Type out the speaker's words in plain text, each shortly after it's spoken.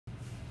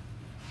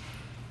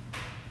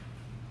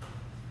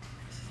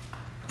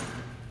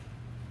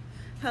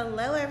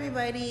Hello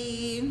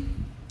everybody.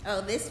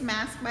 Oh, this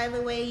mask, by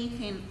the way, you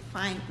can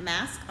find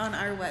masks on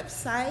our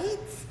website.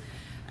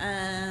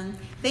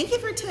 Thank you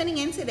for tuning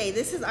in today.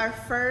 This is our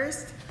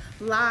first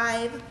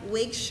live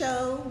wig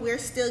show. We're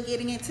still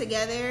getting it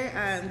together.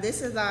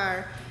 This is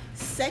our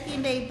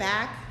second day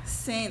back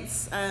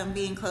since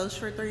being closed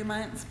for 3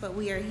 months, but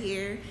we are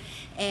here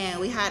and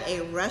we had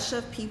a rush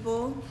of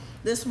people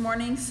this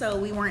morning, so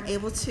we weren't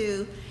able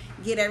to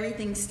get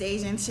everything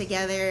staged and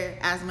together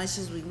as much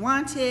as we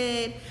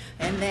wanted.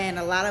 And then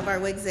a lot of our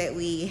wigs that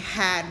we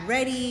had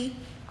ready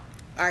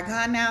are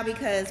gone now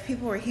because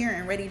people were here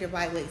and ready to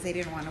buy wigs. They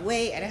didn't want to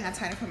wait. I didn't have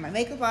time to put my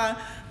makeup on,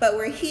 but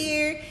we're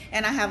here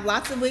and I have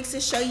lots of wigs to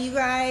show you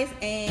guys,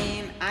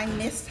 and I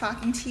miss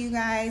talking to you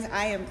guys.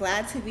 I am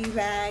glad to be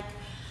back.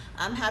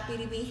 I'm happy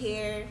to be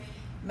here.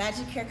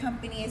 Magic Hair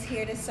Company is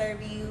here to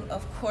serve you.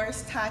 Of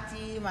course,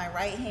 Tati, my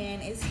right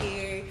hand, is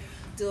here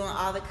doing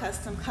all the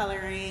custom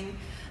coloring.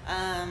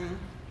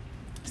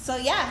 So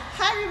yeah,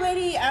 hi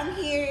everybody, I'm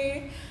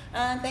here.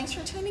 Thanks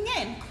for tuning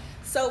in.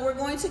 So we're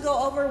going to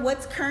go over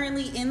what's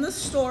currently in the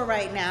store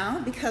right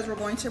now because we're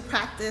going to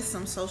practice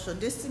some social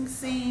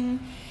distancing,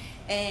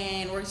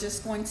 and we're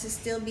just going to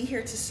still be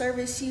here to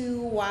service you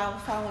while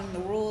following the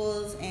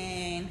rules.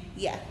 And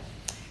yeah,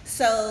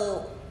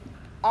 so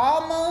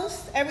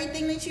almost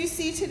everything that you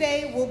see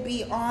today will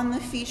be on the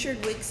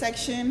featured wig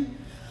section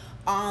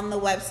on the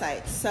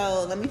website.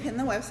 So let me pin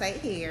the website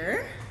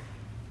here.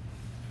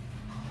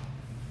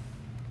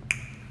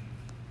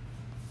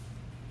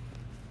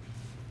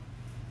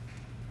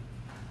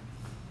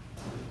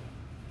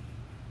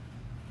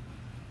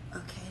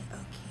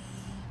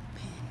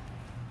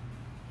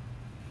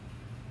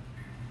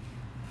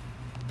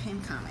 Pin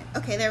comment.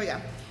 Okay, there we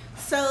go.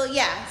 So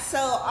yeah, so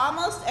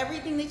almost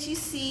everything that you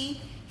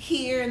see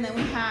here, and then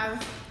we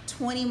have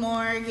 20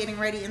 more getting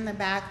ready in the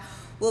back,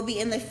 will be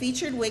in the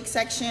featured wig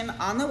section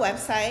on the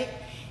website.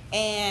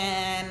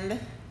 And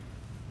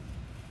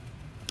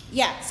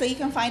yeah, so you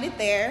can find it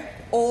there,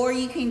 or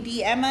you can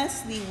DM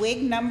us the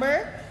wig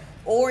number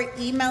or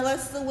email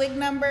us the wig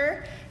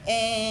number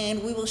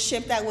and we will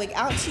ship that wig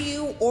out to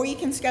you, or you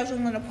can schedule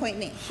an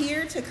appointment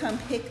here to come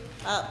pick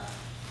up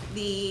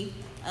the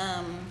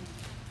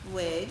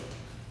wig.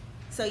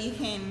 So you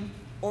can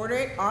order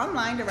it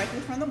online directly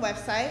from the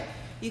website.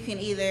 You can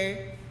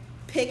either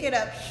pick it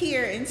up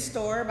here in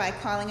store by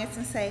calling us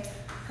and say,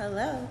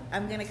 hello,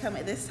 I'm gonna come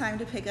at this time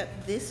to pick up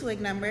this wig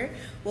number.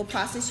 We'll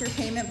process your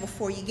payment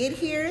before you get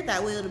here.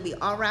 That way it'll be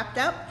all wrapped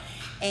up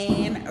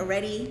and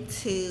ready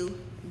to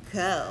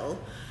go.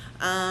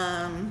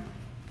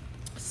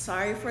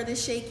 Sorry for the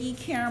shaky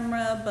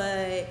camera,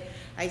 but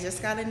I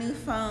just got a new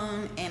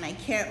phone and I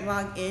can't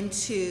log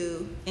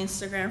into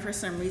Instagram for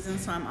some reason,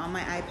 so I'm on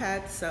my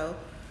iPad. So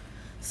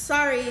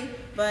sorry,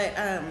 but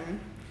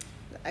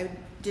I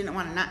didn't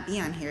want to not be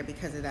on here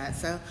because of that.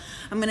 So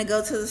I'm gonna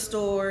go to the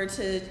store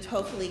to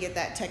hopefully get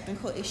that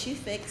technical issue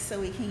fixed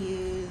so we can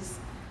use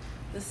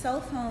the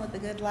cell phone with the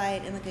good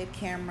light and the good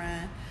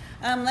camera.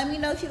 Let me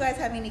know if you guys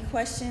have any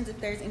questions, if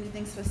there's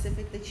anything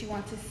specific that you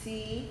want to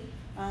see.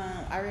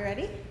 Are we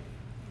ready?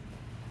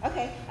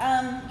 Okay,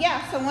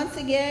 yeah, so once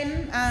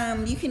again,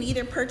 you can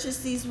either purchase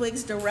these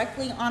wigs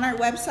directly on our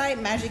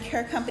website,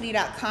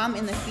 magichaircompany.com,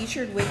 in the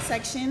featured wig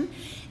section.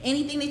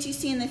 Anything that you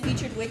see in the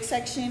featured wig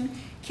section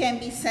can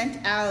be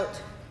sent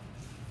out,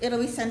 it'll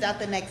be sent out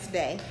the next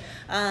day.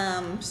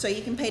 So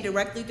you can pay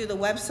directly through the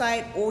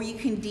website, or you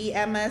can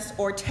DM us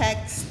or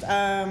text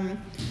the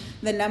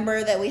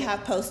number that we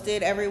have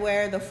posted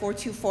everywhere, the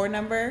 424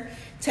 number.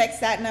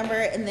 Text that number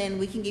and then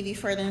we can give you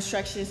further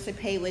instructions to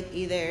pay with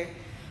either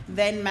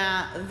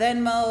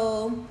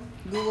Venmo,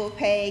 Google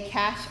Pay,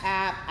 Cash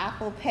App,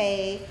 Apple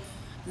Pay,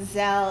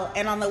 Zelle,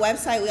 and on the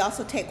website we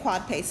also take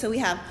Quad Pay. So we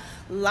have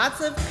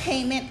lots of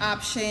payment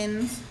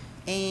options.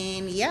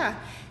 And yeah,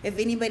 if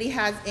anybody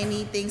has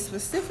anything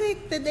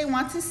specific that they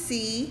want to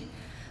see,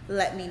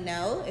 let me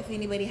know. If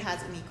anybody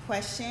has any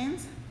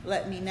questions,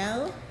 let me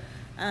know.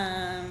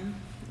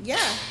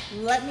 Yeah,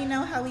 let me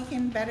know how we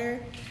can better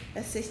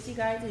assist you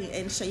guys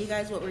and show you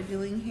guys what we're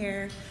doing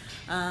here.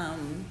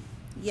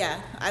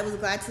 Yeah, I was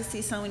glad to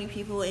see so many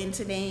people in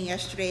today and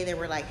yesterday. They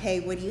were like,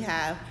 hey, what do you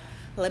have?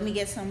 Let me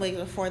get some wigs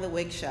before the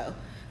wig show.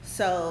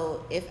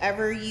 So if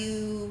ever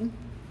you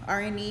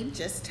are in need,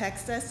 just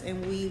text us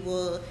and we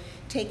will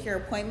take your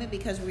appointment,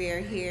 because we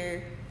are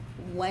here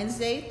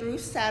Wednesday through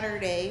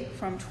Saturday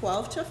from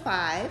 12 to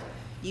 5.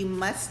 You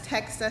must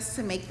text us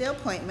to make the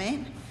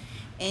appointment.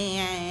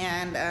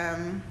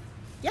 And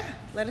yeah,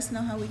 let us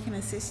know how we can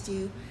assist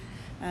you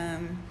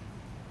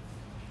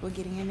with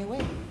getting a new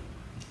wig.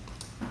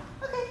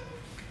 Okay.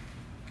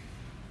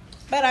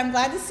 But I'm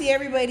glad to see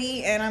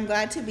everybody and I'm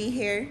glad to be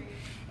here.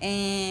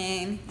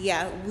 And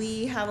yeah,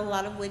 we have a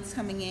lot of wigs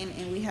coming in,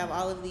 and we have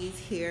all of these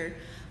here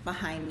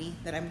behind me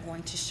that I'm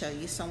going to show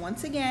you. So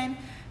once again,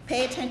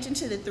 pay attention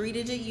to the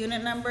 3-digit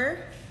unit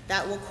number.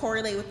 That will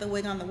correlate with the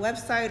wig on the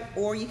website,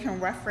 or you can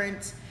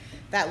reference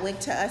that wig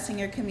to us in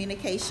your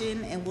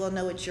communication and we'll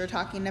know what you're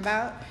talking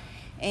about.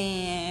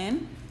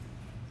 And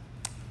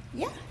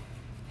yeah,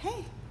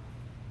 hey.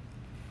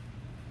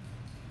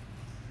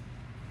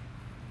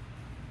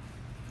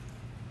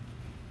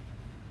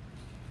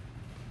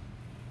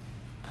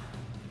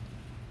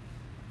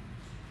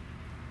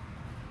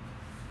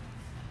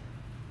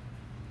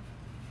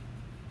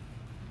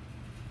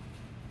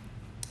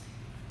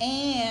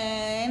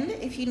 And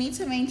if you need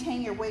to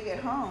maintain your wig at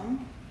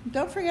home,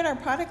 don't forget our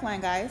product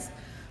line, guys.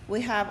 We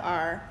have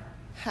our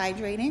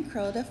hydrating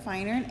curl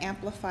definer and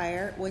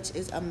amplifier, which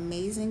is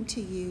amazing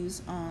to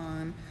use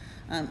on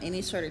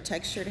any sort of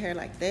textured hair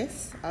like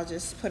this. I'll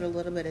just put a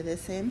little bit of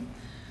this in.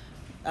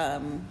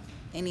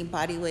 Any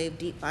body wave,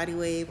 deep body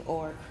wave,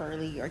 or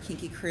curly or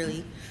kinky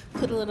curly,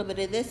 put a little bit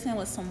of this in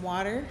with some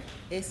water.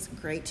 It's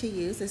great to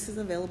use. This is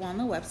available on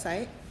the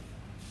website.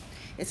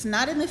 It's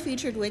not in the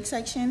featured wig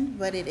section,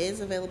 but it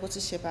is available to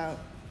ship out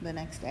the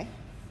next day.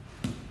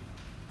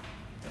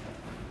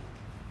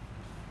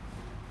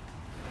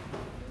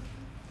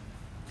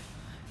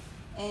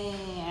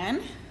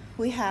 And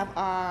we have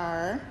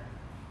our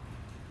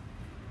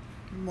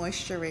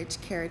moisture rich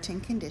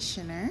keratin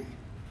conditioner.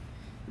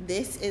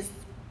 This is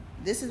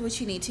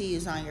what you need to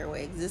use on your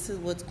wigs. This is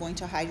what's going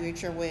to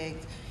hydrate your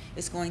wigs.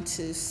 It's going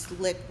to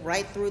slick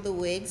right through the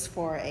wigs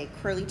for a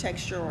curly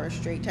texture or a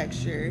straight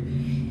texture.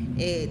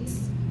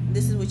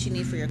 This is what you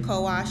need for your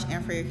co-wash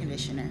and for your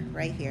conditioner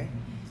right here.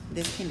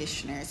 This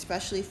conditioner,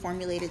 especially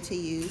formulated to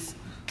use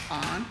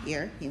on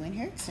your human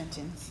hair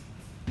extensions.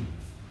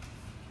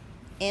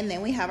 And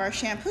then we have our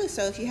shampoo.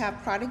 So if you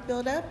have product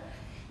buildup,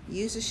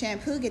 use the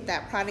shampoo, get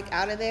that product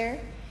out of there,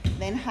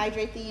 then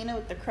hydrate the unit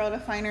with the curl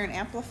definer and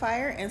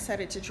amplifier and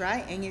set it to dry,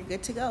 and you're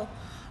good to go.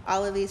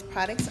 All of these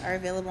products are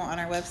available on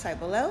our website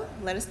below.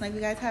 Let us know if you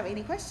guys have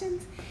any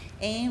questions,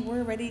 and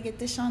we're ready to get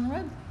this show on the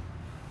road.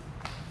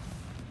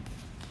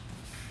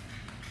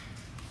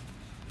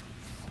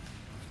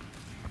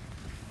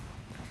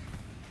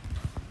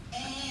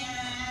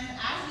 And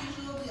as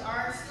usual, we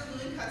are still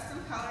doing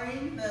custom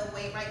coloring. The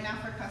wait right now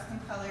for custom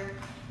color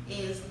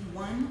is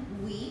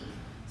 1 week.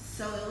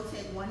 So it will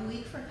take 1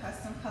 week for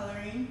custom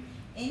coloring.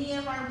 Any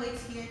of our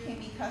wigs here can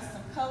be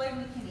custom colored.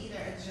 We can either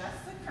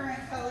adjust the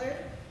current color,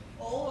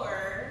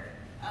 or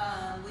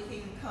we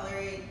can color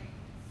it,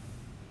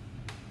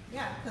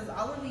 because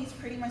all of these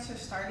pretty much have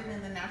started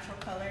in the natural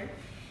color,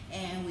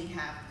 and we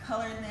have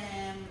colored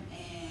them,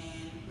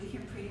 and we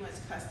can pretty much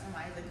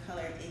customize and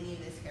color any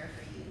of this hair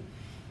for you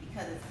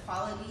because it's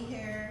quality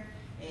hair.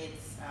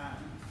 It's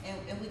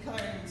and we color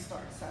it in the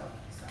store, so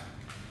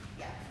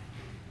yeah.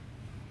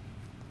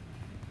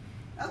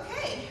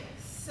 Okay,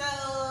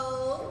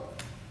 so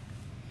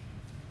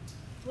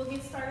we'll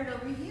get started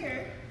over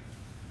here.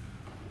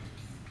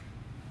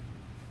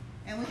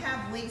 And we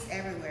have wigs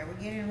everywhere.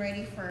 We're getting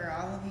ready for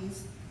all of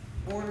these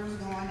orders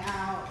going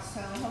out, so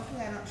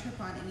hopefully I don't trip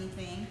on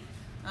anything.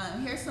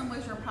 Here's some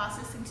wigs we're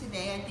processing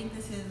today. I think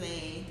this is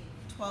a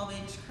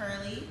 12-inch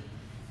curly,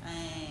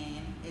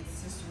 and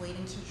it's just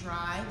waiting to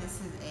dry. This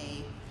is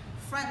a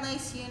front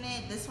lace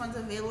unit. This one's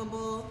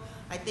available.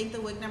 I think the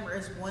wig number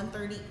is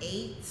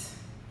 138.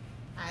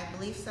 I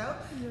believe so.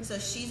 So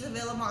she's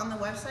available on the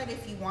website.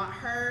 If you want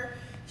her,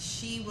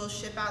 she will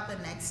ship out the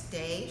next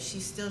day.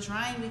 She's still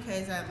drying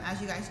because as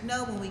you guys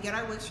know, when we get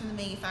our wigs from the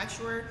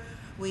manufacturer,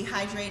 we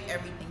hydrate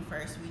everything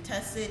first. We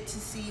test it to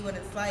see what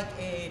it's like,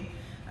 and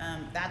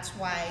that's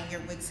why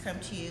your wigs come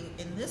to you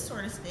in this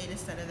sort of state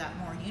instead of that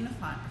more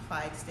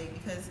unified state,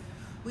 because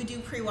we do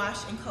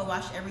pre-wash and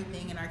co-wash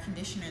everything in our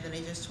conditioner that I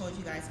just told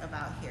you guys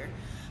about here.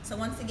 So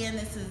once again,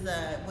 this is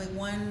the wig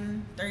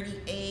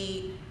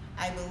 138.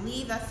 I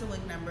believe that's the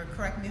wig number.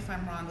 Correct me if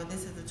I'm wrong, but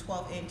this is a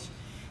 12-inch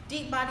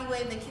deep body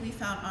wave that can be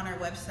found on our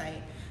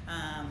website.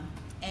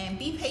 And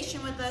be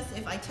patient with us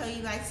if I tell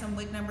you guys some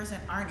wig numbers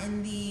that aren't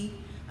in the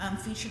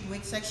featured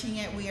wig section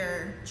yet. We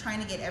are trying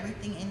to get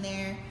everything in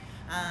there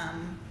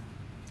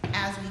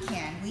as we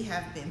can. We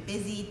have been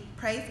busy.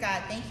 Praise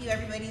God. Thank you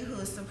everybody who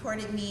has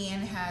supported me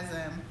and has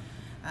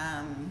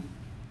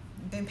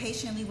been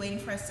patiently waiting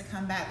for us to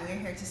come back. We are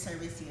here to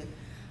service you.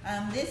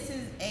 This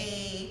is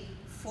a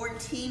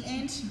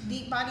 14-inch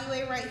deep body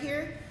wave right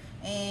here,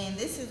 and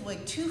this is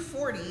wig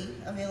 240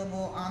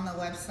 available on the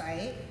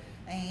website.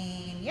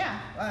 And yeah,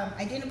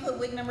 I didn't put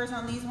wig numbers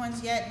on these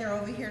ones yet. They're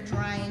over here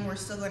drying. We're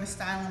still going to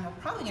style them. We're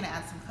probably going to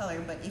add some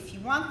color, but if you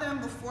want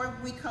them before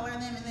we color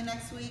them in the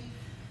next week,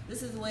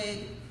 this is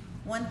wig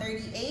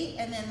 138,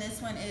 and then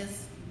this one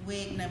is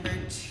wig number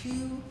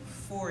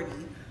 240.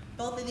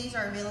 Both of these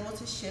are available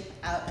to ship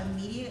out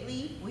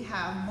immediately. We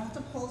have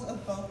multiples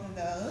of both of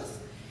those,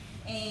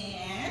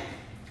 and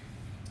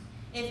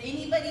if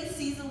anybody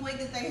sees a wig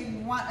that they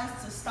want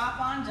us to stop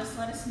on, just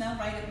let us know,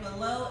 write it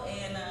below,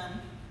 and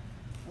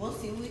we'll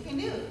see what we can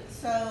do.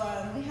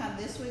 So we have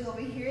this wig over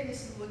here.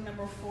 This is wig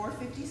number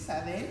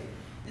 457.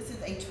 This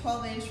is a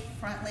 12-inch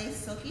front lace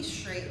silky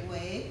straight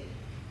wig.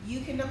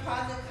 You can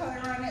deposit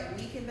color on it.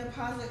 We can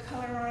deposit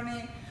color on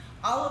it.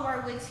 All of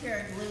our wigs here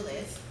are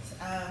glueless.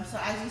 So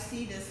as you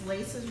see, this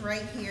lace is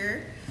right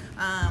here.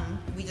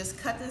 We just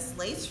cut this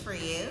lace for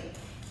you,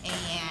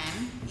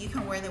 and you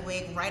can wear the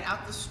wig right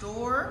out the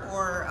store,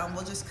 or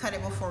we'll just cut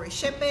it before we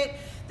ship it.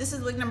 This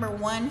is wig number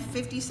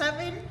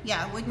 157.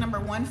 Yeah, wig number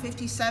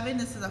 157.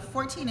 This is a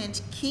 14-inch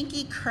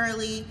kinky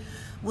curly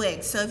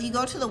wig. So if you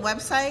go to the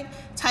website,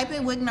 type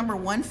in wig number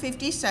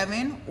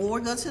 157, or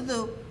go to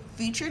the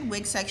featured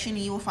wig section,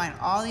 and you will find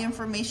all the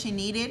information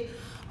needed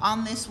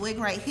on this wig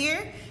right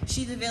here.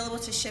 She's available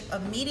to ship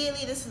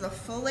immediately. This is a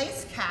full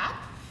lace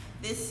cap.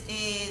 This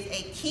is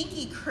a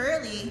kinky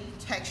curly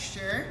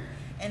texture,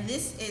 and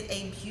this is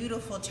a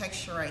beautiful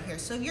texture right here.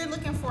 So if you're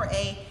looking for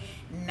a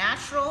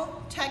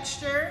natural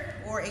texture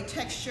or a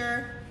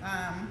texture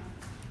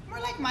more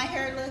like my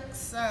hair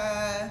looks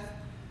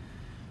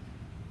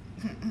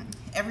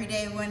every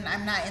day when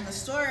I'm not in the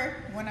store,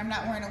 when I'm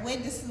not wearing a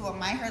wig, this is what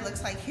my hair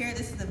looks like here.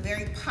 This is a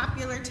very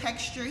popular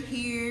texture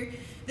here.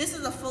 This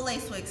is a full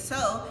lace wig,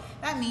 so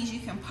that means you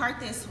can part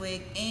this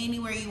wig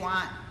anywhere you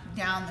want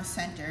down the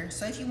center.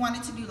 So if you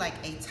wanted to do like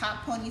a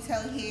top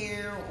ponytail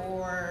here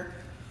or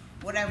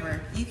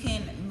whatever, you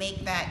can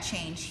make that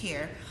change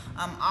here.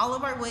 All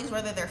of our wigs,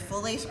 whether they're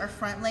full lace or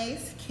front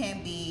lace,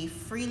 can be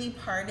freely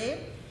parted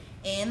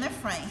in the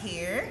front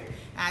here,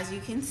 as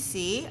you can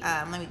see.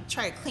 Let me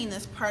try to clean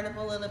this part up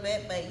a little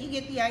bit, but you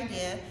get the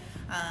idea.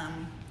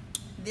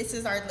 This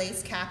is our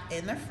lace cap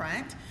in the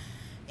front,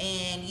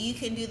 and you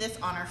can do this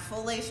on our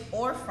full lace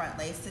or front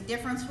lace. The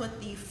difference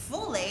with the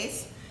full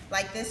lace,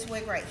 like this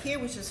wig right here,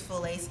 which is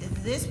full lace, is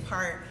this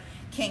part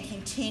can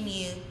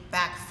continue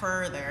back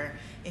further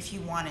if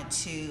you wanted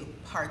to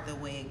part the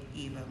wig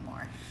even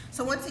more.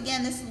 So once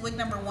again, this is wig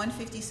number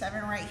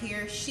 157 right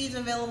here. She's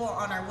available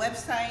on our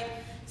website,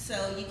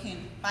 so you can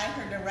buy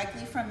her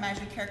directly from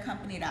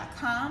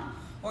magichaircompany.com,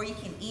 or you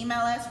can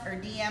email us or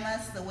DM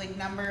us the wig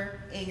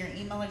number and your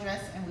email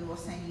address, and we will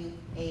send you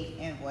a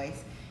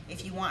invoice.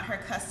 If you want her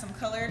custom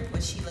colored,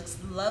 which she looks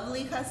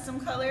lovely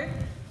custom colored,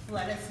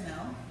 let us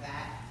know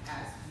that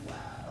as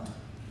well.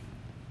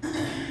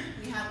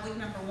 We have wig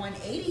number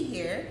 180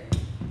 here,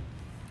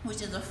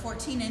 which is a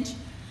 14-inch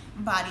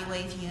body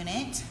wave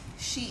unit.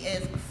 She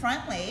is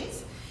front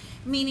lace,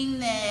 meaning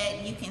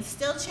that you can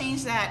still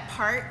change that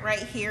part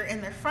right here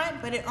in the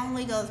front, but it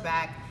only goes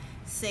back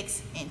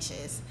 6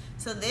 inches.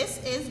 So this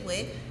is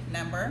wig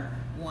number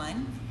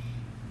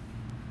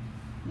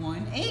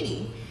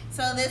 180.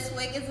 So this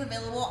wig is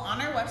available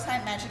on our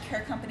website,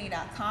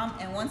 magichaircompany.com.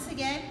 And once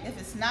again, if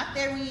it's not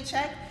there when you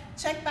check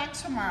back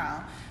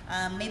tomorrow.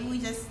 Maybe we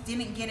just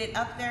didn't get it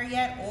up there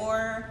yet,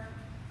 or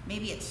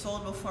maybe it's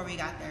sold before we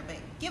got there. But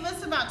give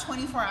us about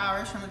 24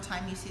 hours from the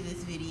time you see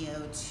this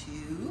video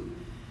to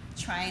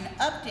try and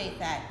update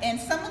that. And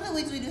some of the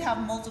wigs we do have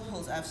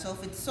multiples of, so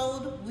if it's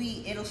sold,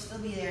 it'll still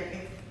be there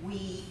if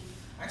we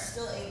are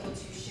still able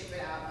to ship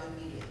it out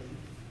immediately.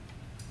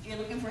 If you're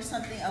looking for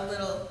something a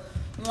little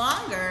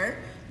longer,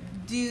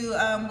 do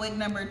wig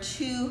number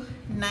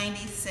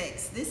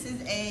 296. This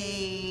is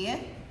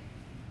a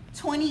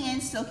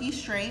 20-inch silky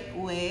straight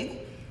wig.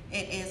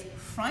 It is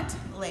front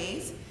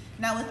lace.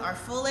 Now with our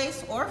full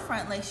lace or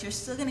front lace, you're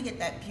still gonna get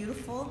that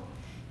beautiful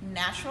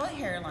natural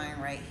hairline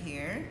right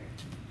here.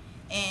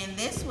 And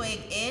this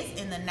wig is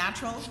in the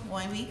natural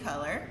wimey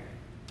color.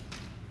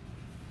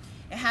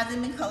 It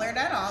hasn't been colored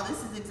at all.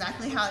 This is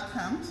exactly how it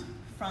comes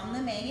from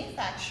the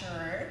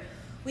manufacturer.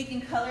 We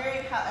can color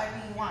it however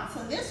you want.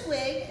 So this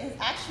wig is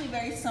actually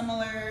very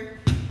similar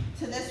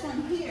to this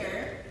one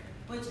here,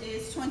 which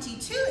is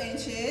 22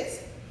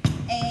 inches.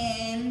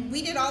 And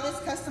we did all this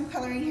custom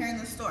coloring here in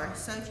the store.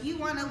 So if you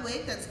want a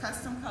wig that's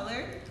custom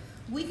colored,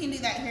 we can do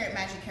that here at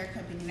Magic Hair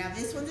Company. Now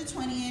this one's a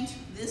 20 inch,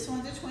 this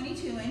one's a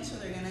 22 inch, so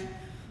they're gonna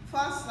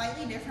fall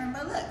slightly different,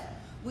 but look,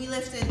 we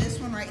lifted this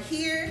one right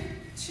here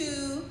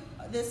to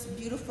this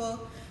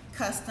beautiful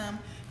custom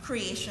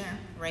creation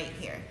right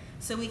here.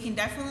 So we can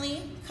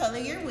definitely color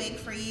your wig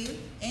for you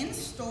in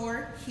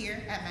store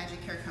here at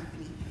Magic Hair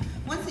Company.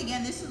 Once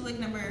again, this is wig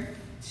number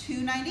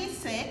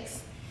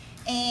 296,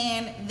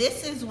 and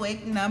this is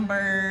wig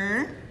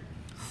number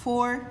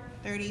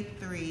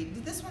 433.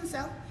 Did this one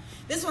sell?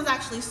 This one's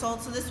actually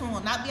sold, so this one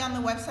will not be on the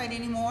website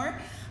anymore,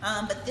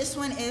 but this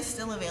one is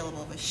still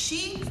available. But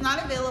she's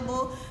not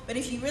available, but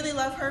if you really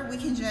love her, we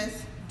can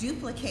just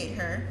duplicate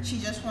her. She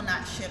just will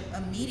not ship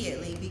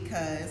immediately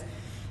because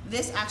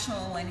this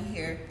actual one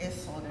here is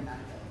sold and not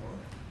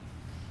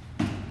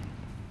available.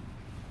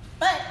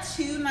 But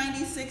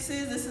 296s,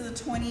 this is a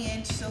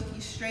 20-inch silky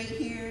straight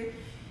here.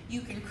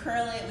 You can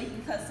curl it, we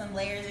can cut some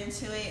layers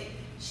into it.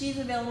 She's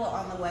available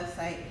on the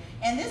website.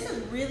 And this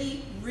is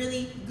really,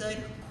 really good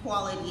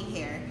quality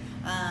hair.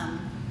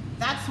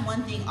 That's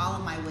one thing all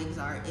of my wigs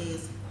are,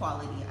 is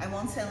quality. I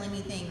won't sell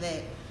anything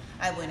that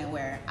I wouldn't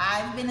wear.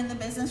 I've been in the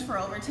business for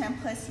over 10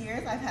 plus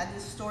years. I've had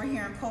this store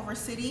here in Culver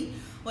City,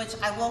 which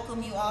I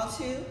welcome you all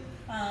to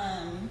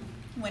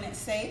when it's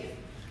safe.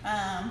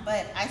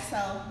 But I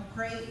sell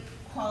great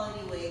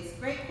quality wigs,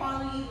 great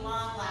quality,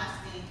 long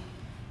lasting,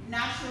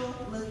 natural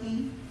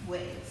looking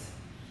wigs.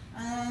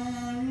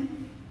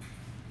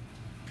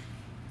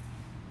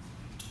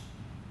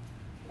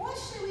 What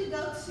should we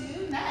go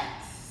to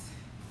next?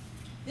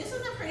 This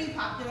is a pretty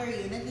popular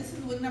unit. This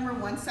is wig number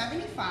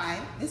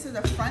 175. This is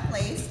a front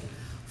lace,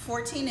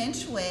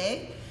 14-inch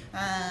wig.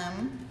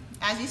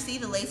 As you see,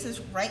 the lace is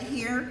right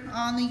here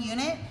on the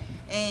unit,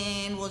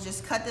 and we'll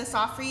just cut this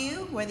off for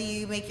you, whether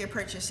you make your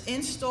purchase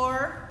in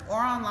store or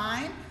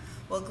online.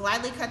 We'll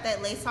gladly cut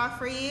that lace off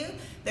for you.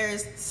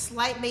 There's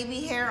slight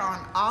baby hair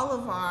on all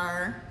of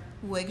our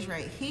wigs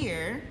right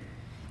here.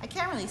 I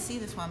can't really see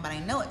this one, but I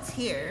know it's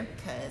here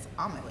because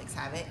all my wigs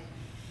have it.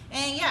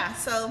 And yeah,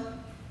 so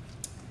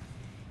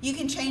you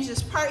can change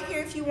this part here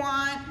if you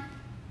want.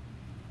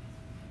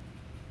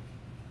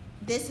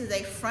 This is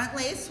a front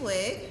lace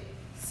wig,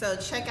 so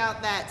check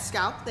out that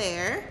scalp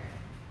there.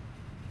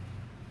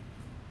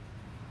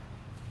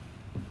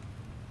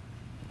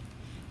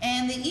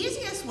 And the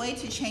easiest way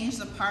to change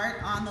the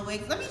part on the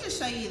wig, let me just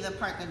show you the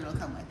part that it'll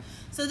come with.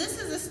 So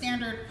this is a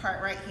standard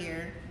part right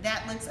here.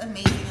 That looks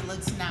amazing, it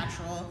looks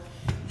natural.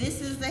 This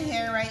is the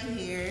hair right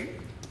here.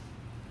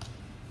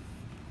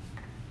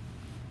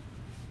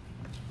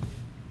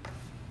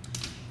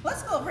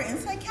 Let's go over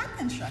inside cap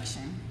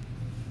construction.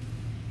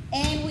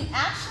 And we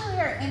actually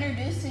are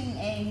introducing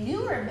a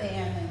newer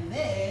band than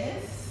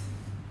this.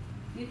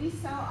 Did we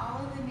sell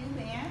all of the new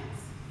bands?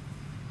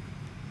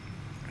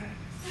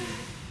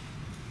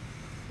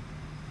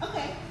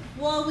 Okay,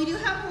 well, we do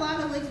have a lot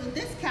of wigs with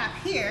this cap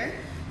here.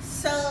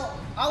 So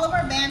all of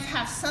our bands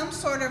have some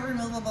sort of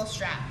removable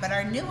strap, but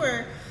our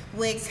newer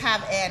wigs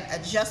have an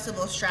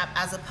adjustable strap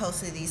as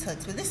opposed to these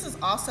hooks. But this is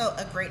also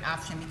a great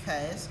option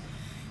because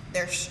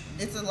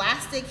it's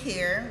elastic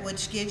here,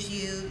 which gives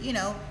you, you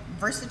know,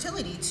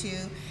 versatility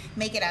to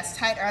make it as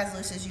tight or as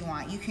loose as you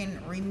want. You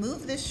can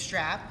remove this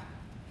strap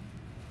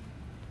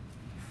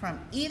from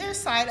either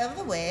side of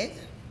the wig,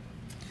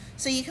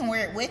 so you can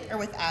wear it with or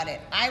without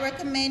it. I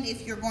recommend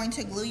if you're going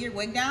to glue your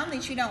wig down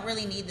that you don't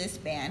really need this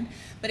band.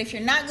 But if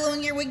you're not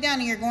gluing your wig down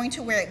and you're going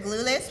to wear it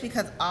glueless,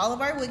 because all of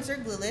our wigs are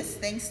glueless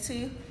thanks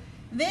to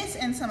this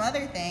and some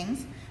other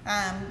things,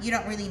 you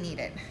don't really need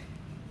it.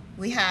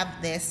 We have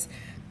this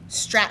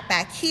strap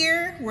back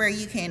here where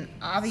you can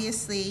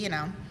obviously, you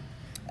know,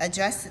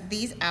 adjust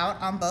these out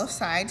on both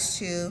sides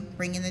to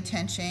bring in the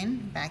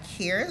tension back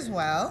here as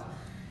well.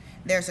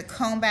 There's a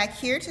comb back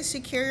here to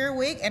secure your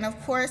wig, and of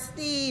course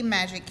the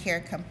Magic Hair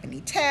Company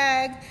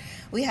tag.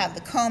 We have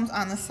the combs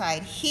on the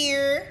side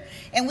here,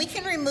 and we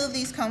can remove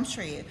these combs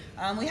for you.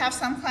 We have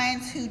some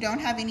clients who don't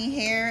have any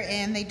hair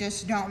and they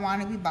just don't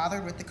want to be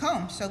bothered with the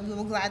comb, so we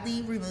will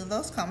gladly remove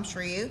those combs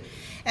for you.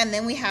 And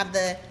then we have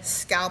the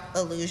scalp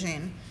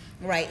illusion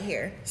right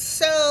here.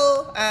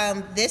 So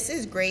this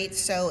is great.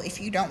 So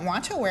if you don't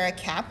want to wear a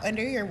cap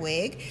under your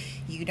wig,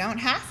 you don't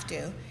have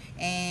to.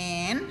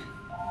 And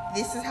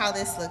this is how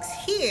this looks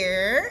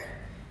here.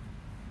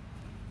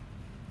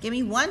 Give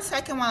me 1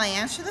 second while I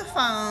answer the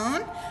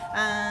phone.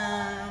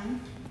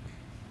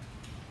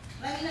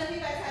 Let me know if you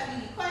guys have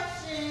any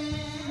questions.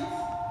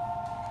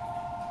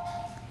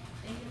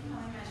 Thank you for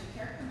calling Magic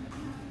Hair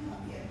Company. How can I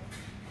help you?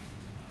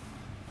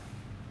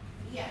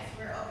 Yes,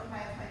 we're open by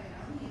appointment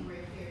only, and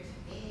we're here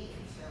today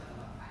until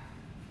about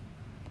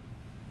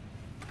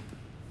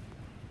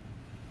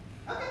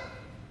 5. Okay.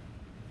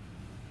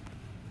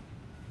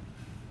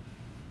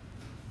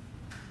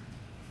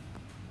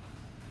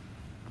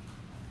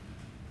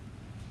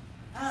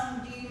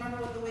 Do you remember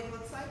what the wig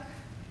looks like?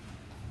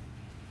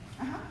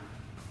 Uh-huh.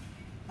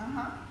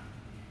 Uh-huh.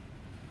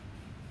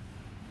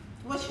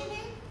 What's your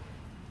name?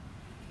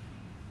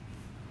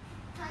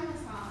 Hi,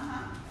 Miss Hall.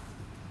 Uh-huh.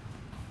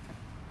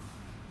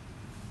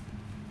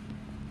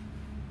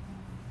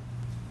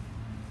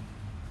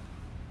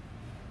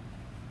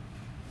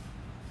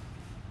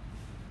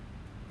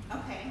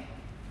 Okay.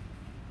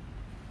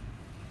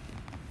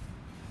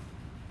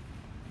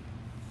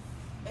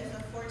 It's a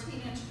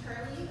 14-inch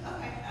curly.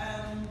 Okay.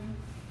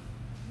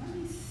 Let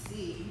me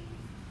see.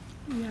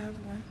 We have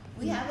one.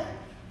 We have it?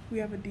 We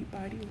have a deep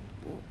body.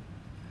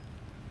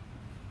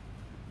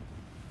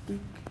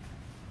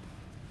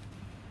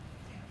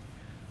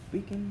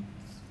 We can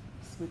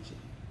switch it.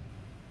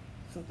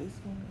 So this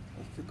one is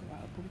supposed to go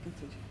out, but we can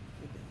switch it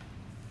with it.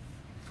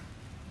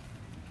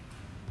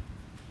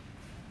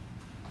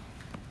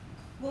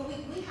 Well,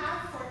 we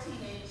have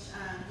 14-inch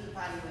deep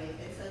body wig,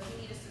 and so if you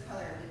need us to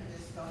color it, we can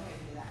just go ahead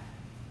and do that.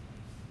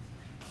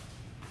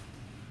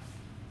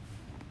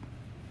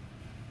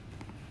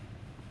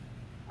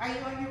 Are you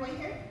on your way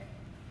here?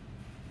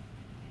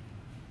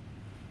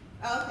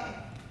 Oh, okay.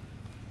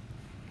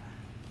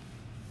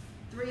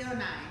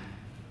 309.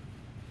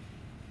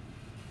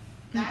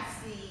 That's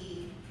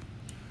the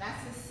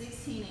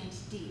 16-inch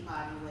deep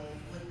body wig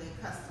with the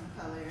custom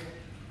colored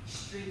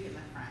streak in the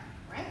front,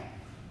 right?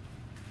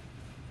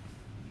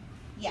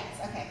 Yes,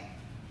 okay.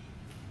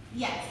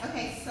 Yes,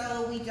 okay,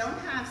 so we don't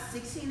have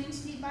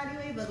 16-inch deep body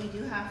wig, but we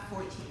do have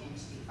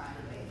 14-inch deep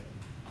body wig.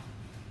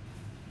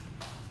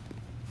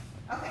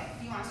 Okay,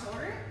 do you want us to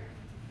order it?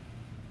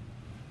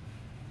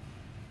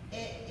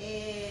 It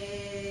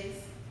is,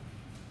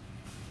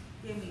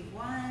 give me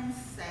 1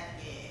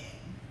 second.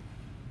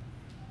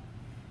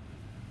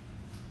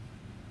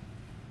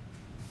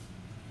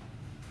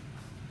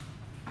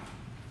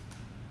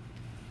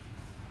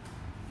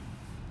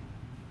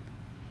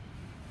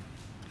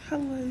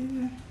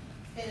 Hello.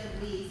 It'll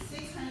be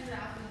 $600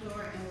 out the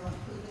door, and we'll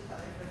include the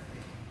color for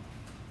free.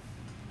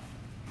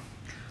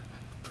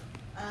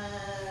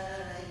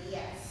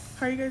 Yes.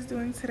 How are you guys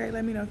doing today?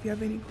 Let me know if you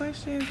have any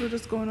questions. We're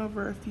just going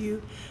over a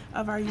few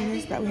of our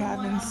units that we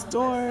have in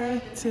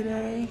store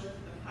today.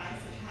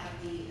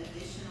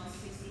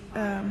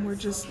 We're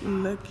just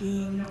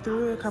looking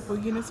through a couple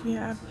units we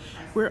have.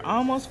 We're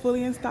almost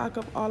fully in stock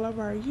of all of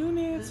our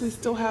units. We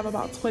still have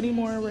about 20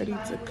 more ready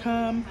to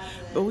come,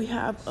 but we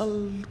have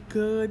a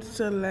good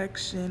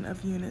selection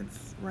of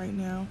units right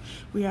now.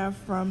 We have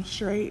from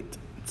straight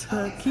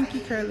to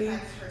kinky curly,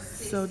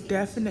 so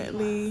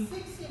definitely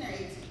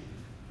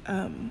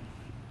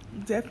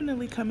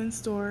come in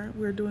store.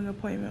 We're doing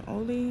appointment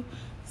only,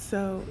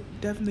 so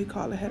definitely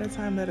call ahead of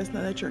time. Let us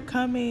know that you're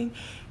coming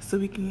so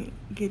we can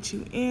get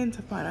you in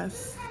to find a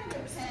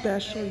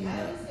special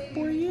unit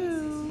for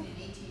you.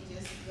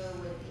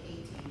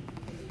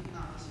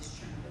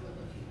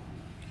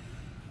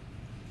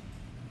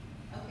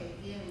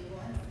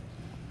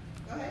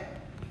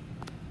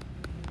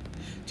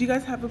 Do you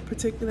guys have a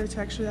particular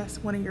texture that's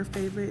one of your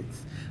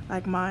favorites?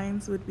 Like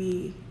mine's would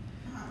be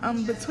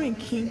between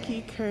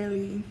kinky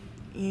curly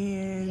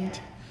and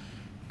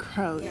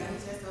curly.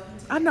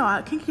 I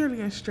know kinky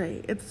curly and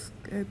straight. It's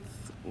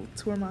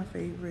two of my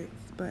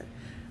favorites, but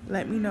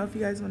let me know if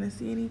you guys want to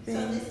see anything.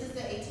 So this is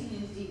the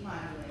 18-inch deep body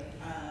wig.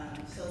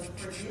 So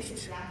for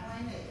this black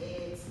one,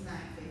 it's $9.50.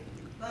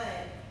 But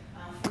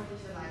 4th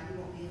of July, we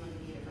won't be able to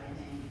get it by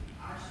then.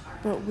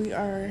 But we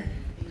are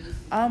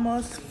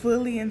almost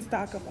fully in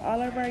stock of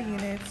all of our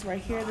units. Right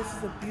here, this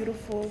is a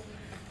beautiful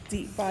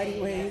deep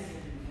body wig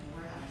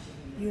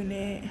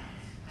unit.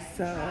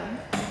 So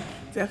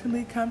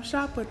definitely come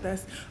shop with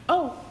us.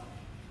 Oh,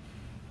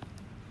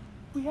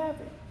 we have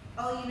it.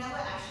 Oh, you know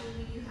what? Actually,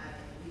 we do have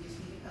it. We just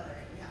need to color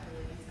it. We have the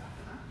wig in stock,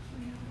 huh?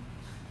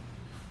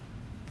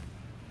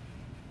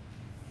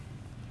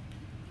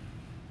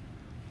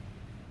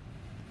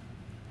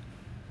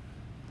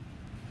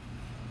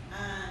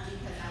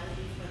 Because that would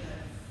be for the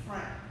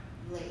front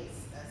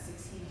lace, a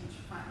 16-inch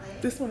front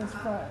lace. This one is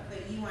front.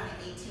 But you want an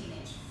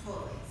 18-inch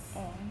full lace.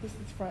 Oh, this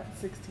is front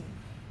 16.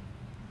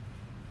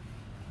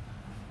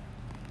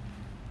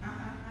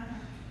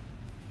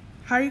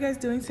 How are you guys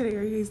doing today?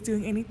 Are you guys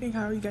doing anything?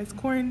 How are you guys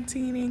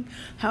quarantining?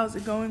 How's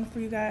it going for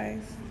you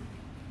guys?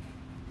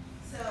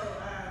 So,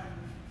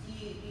 do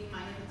you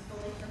mind if it's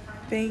fully for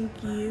front?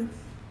 Thank you.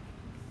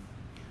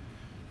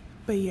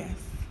 But yes,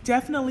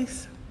 definitely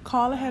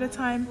call ahead of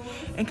time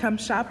and come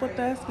shop with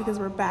us because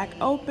we're back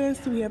open.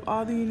 So we have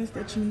all the units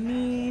that you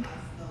need.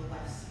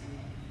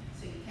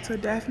 So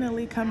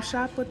definitely come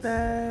shop with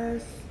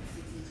us.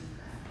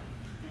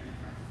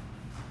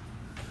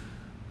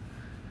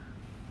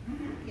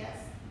 Yes.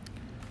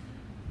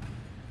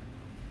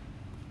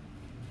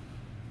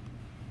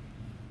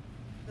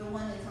 The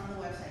one that's on the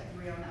website,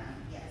 309.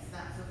 Yes,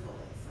 that's a full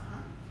lace.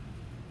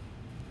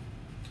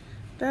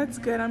 That's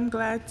good. I'm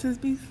glad to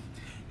be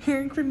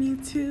hearing from you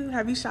too.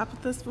 Have you shopped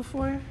with us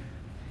before?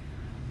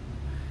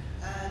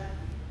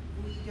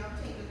 We don't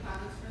take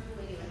deposits for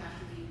the wig. It would have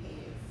to be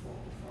paid in full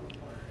before we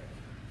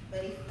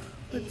order it.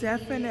 But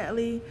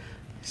definitely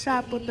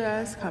shop with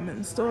us, come in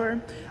the store.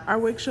 Our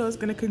wig show is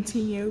going to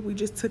continue. We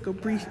just took a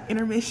brief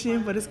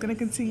intermission, but it's going to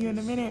continue in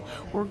a minute.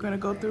 We're going to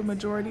go through a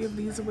majority of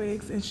these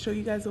wigs and show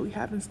you guys what we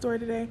have in store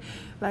today.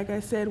 Like I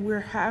said,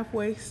 we're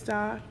halfway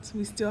stocked.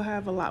 We still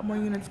have a lot more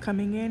units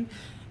coming in,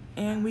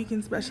 and we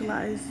can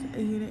specialize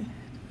a unit.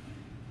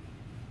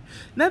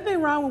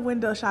 Nothing wrong with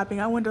window shopping.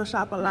 I window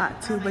shop a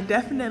lot too, but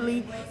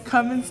definitely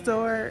come in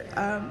store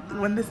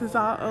when this is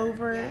all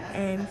over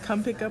and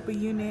come pick up a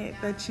unit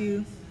that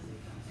you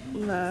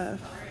love.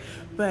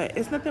 But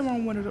it's nothing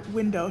wrong with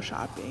window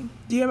shopping.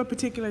 Do you have a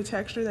particular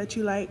texture that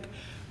you like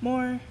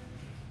more?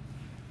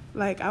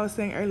 Like I was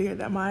saying earlier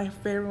that my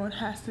favorite one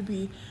has to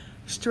be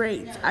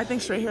straight. I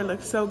think straight hair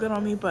looks so good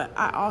on me, but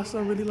I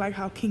also really like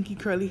how kinky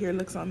curly hair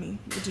looks on me.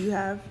 Do you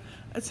have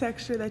a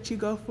texture that you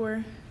go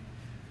for?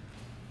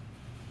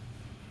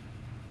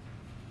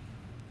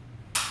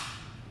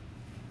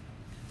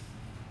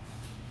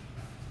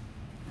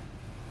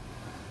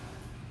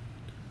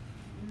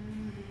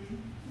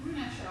 I'm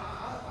not sure.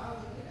 I'll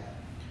look it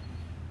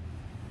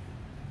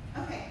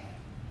up. Okay.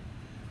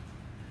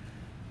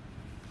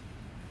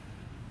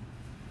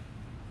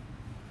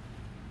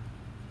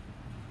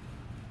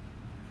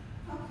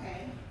 Okay.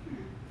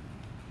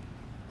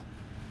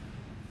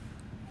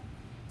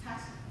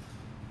 Tasha,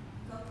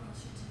 go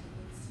closer to the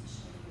wigs and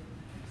show you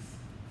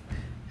the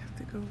Have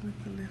to go with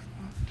the lift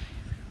off.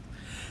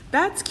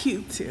 That's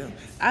cute too.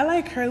 I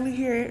like curly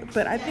hair,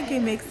 but I think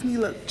it makes me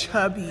look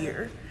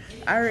chubbier.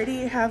 I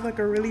already have like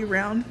a really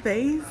round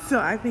face, so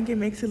I think it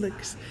makes it look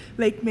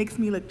makes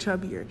me look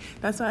chubbier.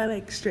 That's why I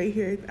like straight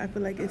hair. I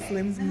feel like it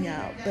slims me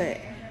out, but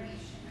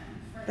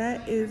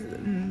that is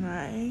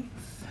nice.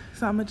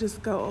 So I'm gonna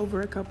just go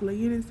over a couple of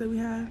units that we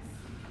have.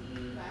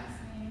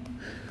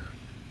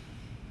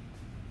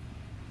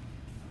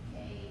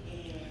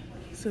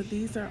 So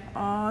these are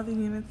all the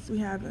units we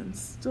have in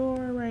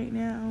store right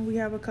now. We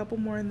have a couple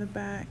more in the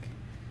back.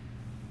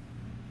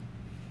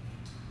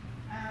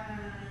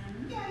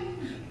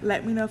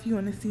 Let me know if you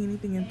want to see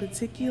anything in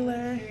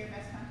particular.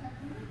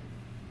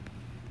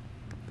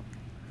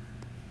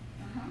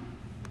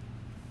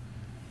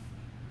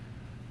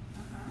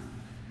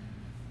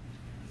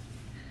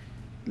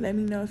 Let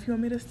me know if you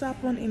want me to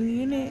stop on any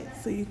unit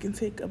so you can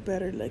take a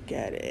better look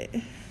at it.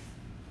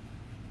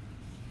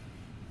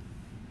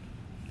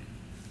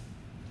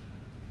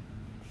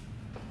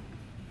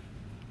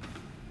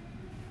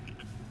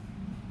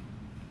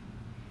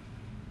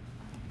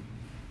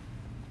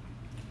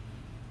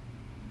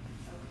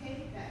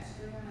 Okay, that's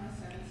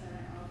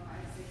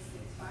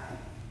 310-770-5665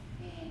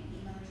 and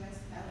email address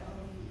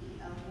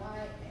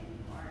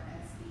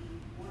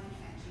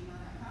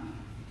lawigstylist@gmail.com.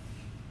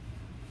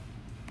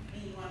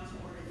 And you want to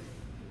order this?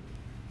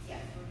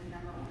 Yes, for the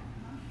number 1.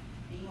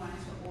 And you wanted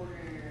to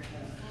order the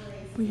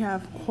full. We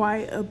have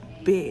quite a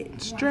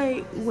bit.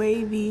 Straight,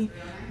 wavy,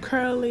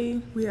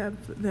 curly. We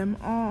have them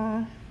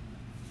all.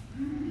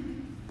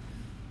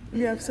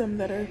 We have some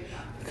that are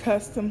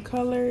custom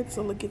colored.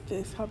 So look at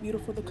this, how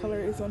beautiful the color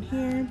is on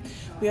here.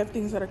 We have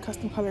things that are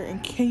custom colored.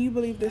 And can you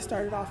believe this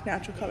started off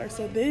natural color?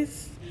 So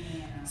this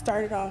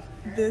started off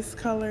this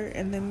color,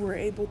 and then we were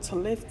able to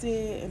lift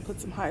it and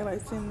put some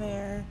highlights in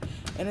there.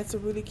 And it's a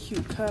really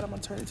cute cut. I'm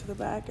gonna turn it to the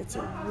back. It's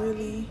a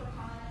really,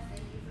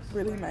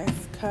 really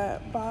nice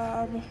cut,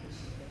 bob.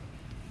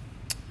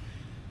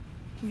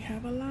 We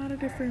have a lot of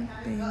different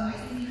things.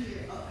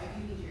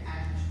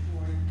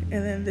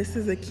 And then this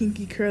is a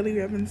kinky curly we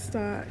have in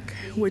stock,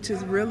 which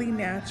is really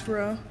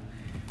natural.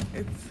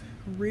 It's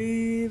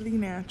really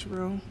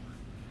natural.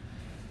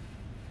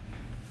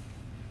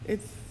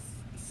 It's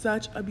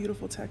such a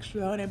beautiful texture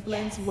though, and it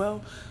blends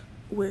well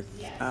with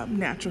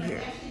natural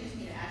hair.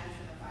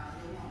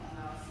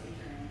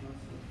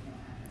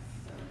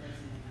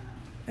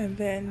 And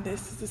then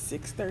this is a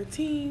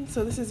 613.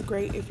 So this is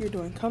great if you're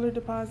doing color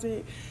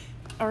deposit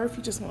or if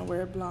you just want to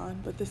wear a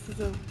blonde. But this is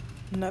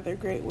another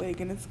great wig,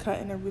 and it's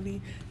cut in a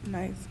really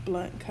nice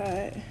blunt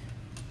cut.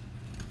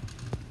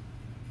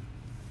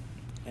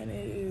 And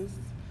it is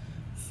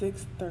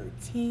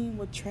 613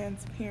 with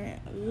transparent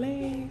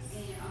lace.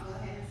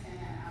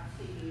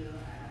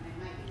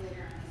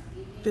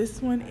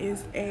 This one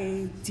is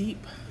a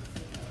deep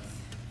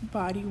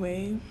body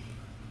wave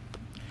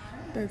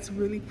that's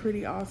really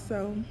pretty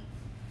also.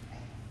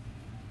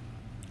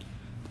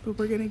 But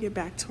we're gonna get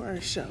back to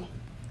our show.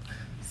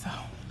 So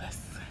let's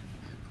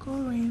go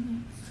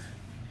rings.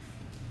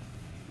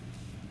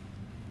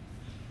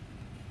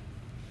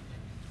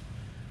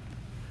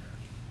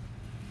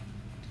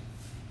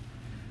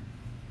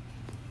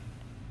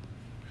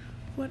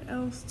 What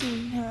else do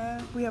we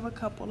have? We have a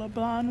couple of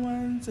blonde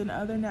ones and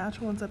other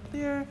natural ones up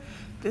there.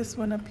 This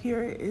one up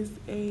here is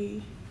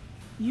a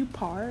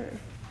U-part.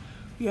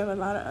 We have a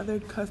lot of other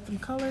custom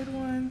colored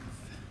ones.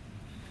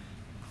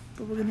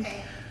 But we're gonna...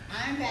 Okay,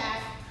 I'm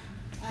back.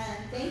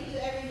 Thank you,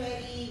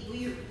 everybody.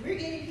 We're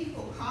getting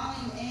people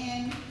calling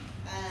in.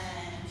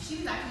 She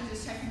was actually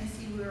just checking to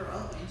see we were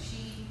open.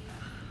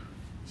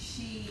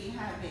 She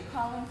had been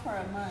calling for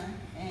a month,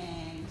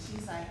 and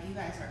she's like, "You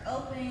guys are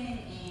open,"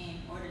 and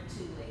ordered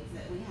 2 wigs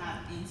that we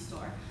have in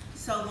store.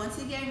 So once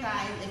again,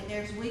 guys, if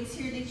there's wigs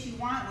here that you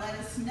want, let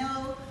us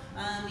know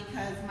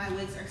because my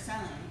wigs are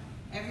selling.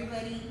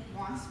 Everybody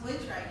wants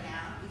wigs right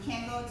now. We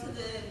can't go to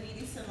the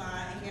beauty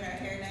salon and get our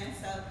hair done,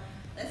 so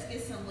let's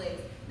get some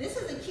wigs. This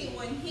is a cute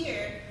one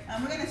here.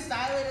 We're gonna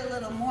style it a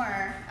little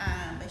more,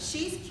 but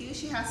she's cute.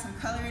 She has some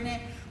color in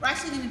it. We're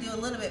actually gonna do a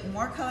little bit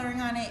more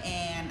coloring on it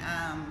and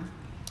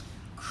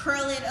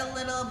curl it a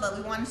little, but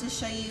we wanted to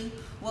show you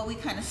what we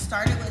kind of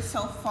started with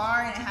so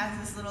far, and it has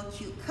this little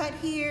cute cut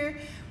here.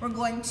 We're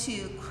going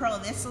to curl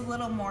this a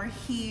little more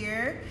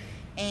here,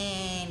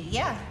 and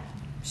yeah,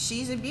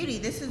 she's a beauty.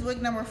 This is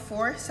wig number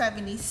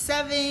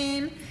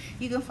 477.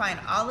 You can find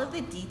all of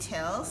the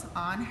details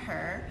on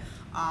her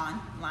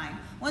online.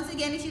 Once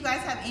again, if you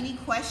guys have any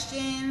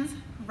questions,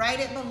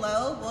 write it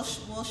below.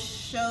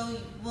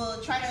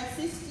 We'll try to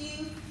assist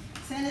you.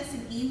 Send us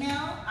an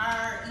email.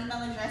 Our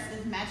email address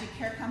is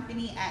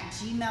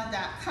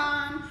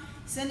magichaircompany@gmail.com.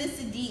 Send us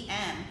a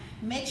DM.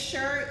 Make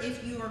sure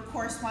if you are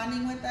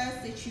corresponding with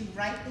us that you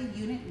write the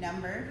unit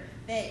number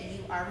that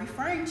you are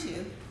referring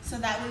to. So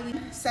that way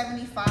we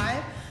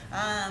 75.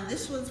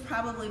 This was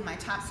probably my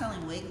top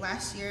selling wig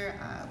last year.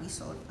 We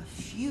sold a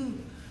few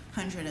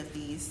hundred of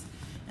these.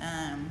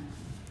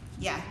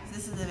 Yeah,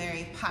 this is a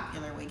very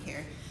popular wig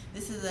here.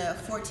 This is a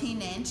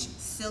 14-inch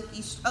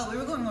silky, oh, we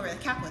were going over the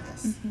cap with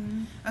this.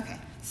 Okay,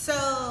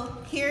 so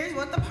here's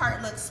what the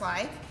part looks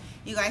like.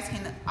 You guys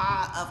can,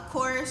 of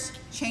course,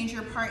 change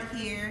your part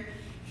here.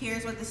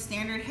 Here's what the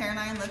standard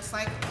hairline looks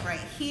like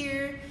right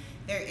here.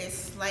 There is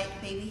slight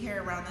baby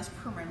hair around this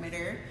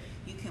perimeter.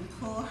 You can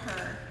pull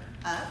her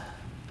up.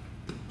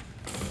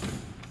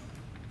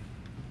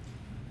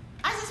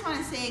 I just want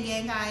to say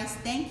again, guys,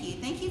 thank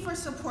you. Thank you for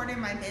supporting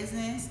my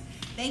business.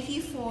 Thank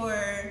you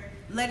for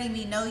letting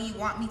me know you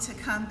want me to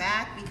come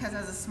back, because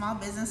as a small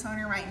business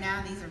owner right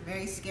now, these are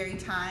very scary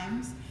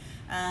times.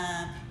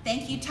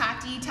 Thank you,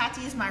 Tati.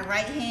 Tati is my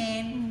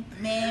right-hand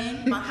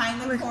man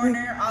behind the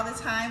corner all the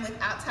time.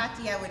 Without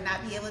Tati, I would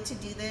not be able to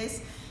do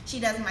this. She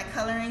does my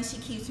coloring. She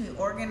keeps me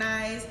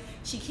organized.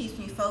 She keeps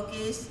me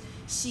focused.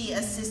 She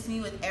assists me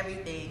with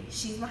everything.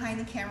 She's behind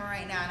the camera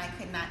right now, and I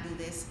could not do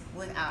this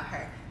without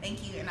her.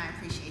 Thank you, and I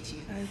appreciate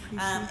you.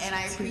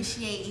 I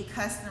appreciate you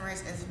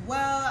customers as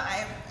well.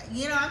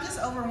 I'm just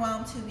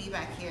overwhelmed to be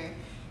back here,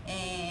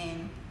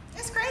 and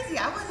it's crazy.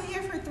 I wasn't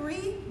here for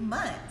 3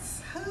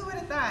 months. Who would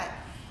have thought?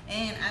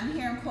 And I'm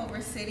here in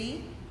Culver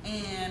City,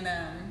 and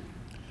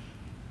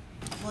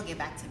we'll get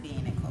back to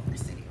being in Culver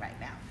City right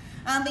now.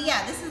 But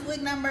yeah, this is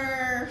wig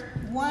number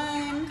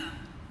 1.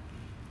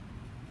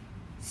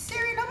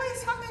 Siri,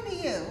 nobody's talking to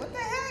you. What the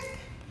heck?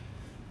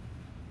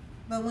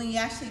 But when you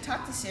actually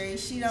talk to Siri,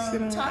 she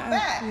don't talk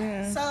back.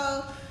 Yeah.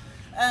 So,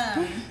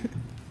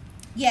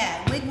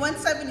 yeah, wig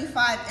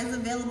 175 is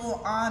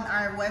available on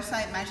our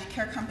website,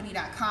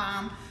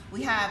 magichaircompany.com.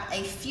 We have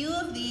a few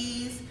of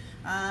these.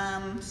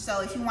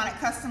 So if you want it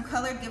custom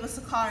colored, give us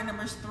a call. Our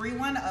number is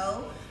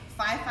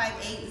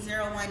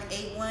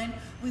 310-558-0181.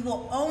 We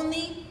will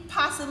only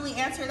possibly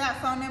answer that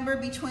phone number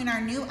between our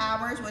new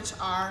hours, which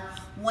are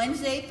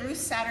Wednesday through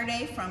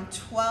Saturday from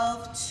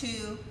 12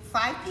 to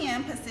 5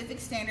 p.m. Pacific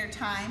Standard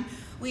Time.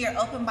 We are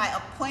open by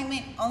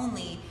appointment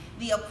only.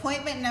 The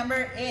appointment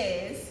number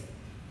is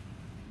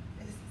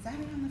that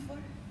it on the floor?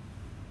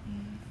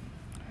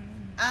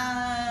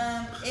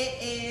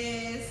 It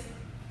is,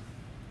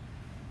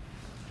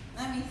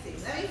 let me see,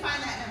 let me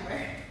find that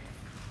number.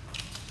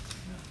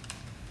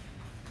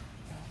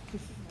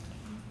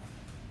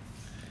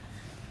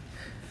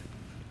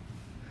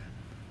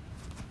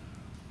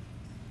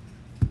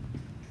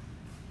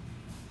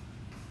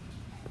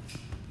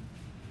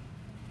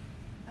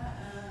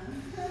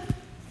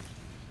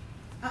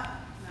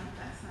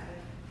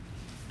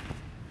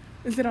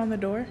 Is it on the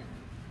door?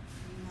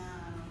 No.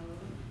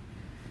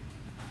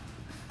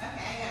 Okay, I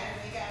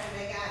got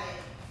it.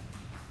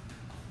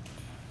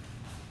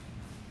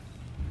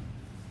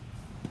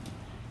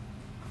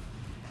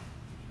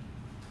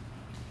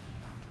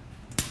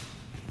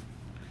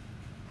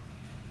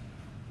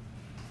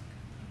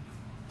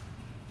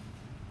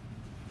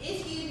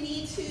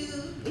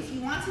 If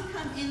you want to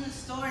come in the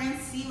store and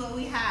see what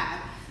we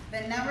have,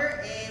 the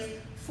number is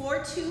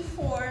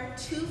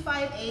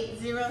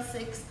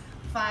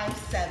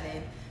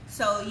 424-258-0657.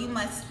 So you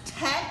must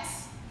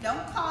text,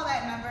 don't call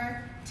that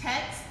number,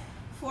 text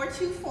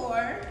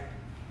 424,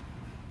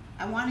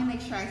 I want to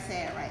make sure I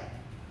say it right,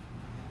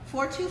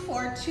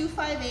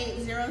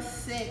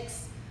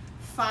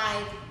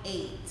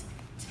 424-258-0658.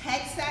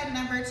 Text that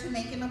number to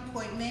make an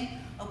appointment.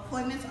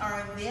 Appointments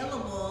are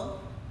available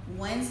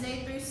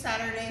Wednesday through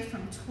Saturday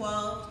from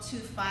 12 to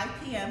 5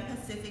 p.m.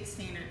 Pacific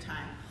Standard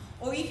Time.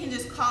 Or you can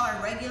just call our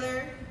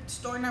regular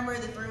store number,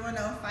 the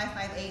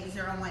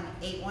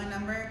 310-558-0181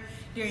 number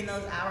during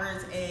those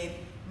hours, and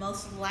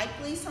most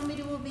likely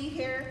somebody will be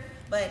here,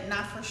 but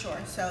not for sure.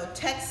 So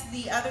text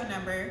the other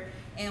number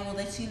and we'll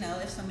let you know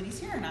if somebody's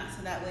here or not,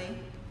 so that way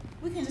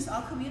we can just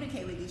all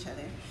communicate with each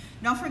other.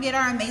 Don't forget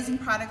our amazing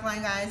product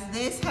line, guys.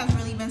 This has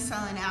really been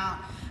selling out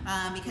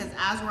because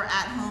as we're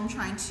at home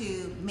trying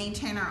to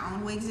maintain our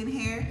own wigs and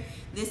hair,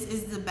 this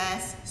is the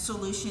best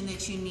solution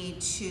that you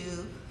need to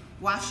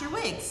wash your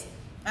wigs.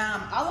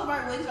 All of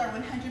our wigs are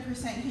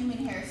 100% human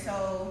hair,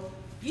 so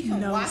you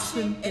can wash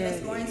it and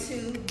it's going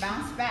to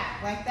bounce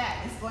back like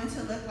that. It's going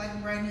to look like a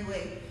brand new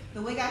wig.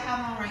 The wig I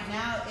have on right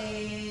now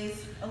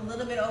is a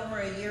little bit over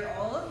a year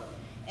old,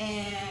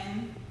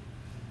 and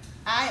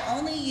I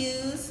only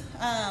use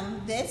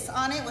this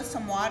on it with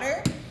some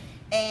water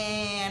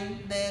and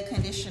the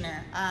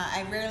conditioner.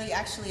 I rarely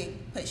actually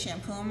put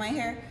shampoo in my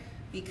hair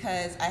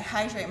because I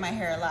hydrate my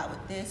hair a lot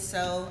with this,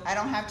 so I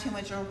don't have too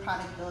much of a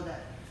product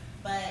buildup.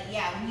 But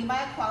yeah, when you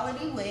buy a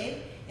quality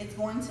wig, it's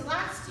going to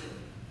last you.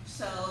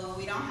 So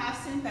we don't have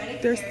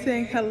synthetic They're hair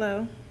saying here.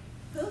 hello.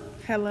 Who?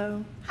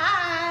 Hello.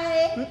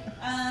 Hi.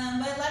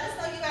 But let us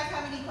know if you guys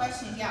have any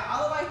questions. Yeah,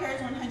 all of our hair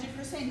is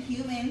 100%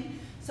 human,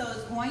 so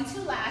it's going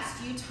to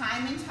last you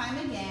time and time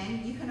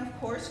again. You can, of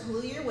course,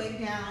 glue your wig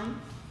down,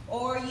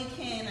 or you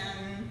can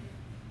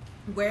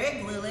wear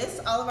it glueless.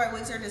 All of our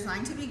wigs are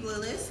designed to be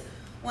glueless.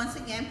 Once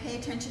again, pay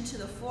attention to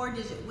the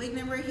 4-digit wig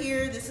number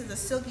here. This is a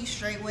silky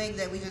straight wig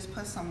that we just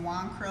put some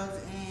wand curls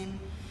in.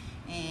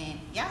 And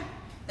yeah,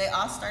 they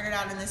all started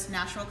out in this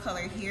natural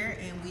color here,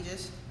 and we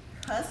just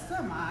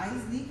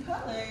customized the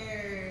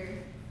color.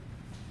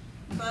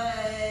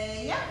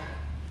 But yeah,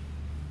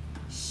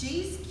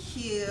 she's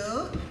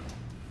cute.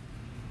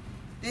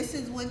 This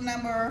is wig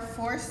number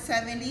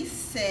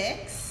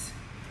 476.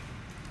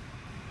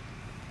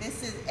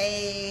 This is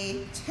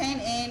a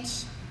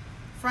 10-inch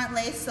front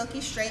lace silky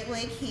straight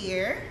wig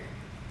here.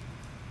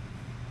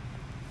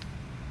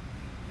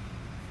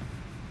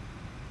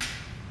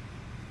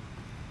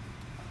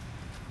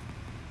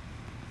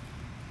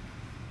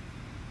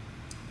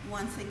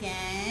 Once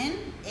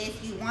again,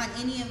 if you want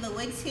any of the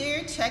wigs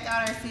here, check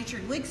out our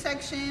featured wig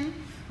section.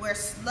 We're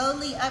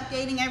slowly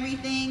updating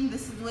everything.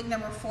 This is wig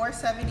number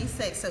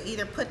 476. So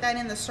either put that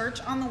in the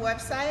search on the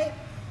website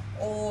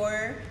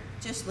or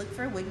just look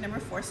for wig number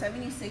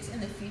 476 in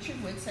the featured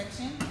wig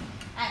section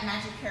at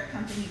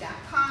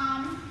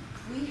magichaircompany.com.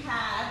 We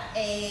have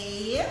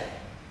a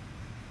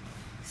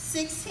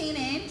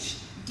 16-inch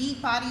deep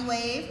deep body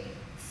wave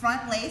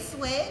front lace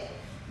wig.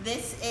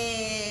 This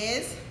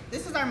is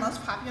our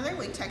most popular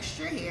wig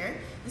texture here.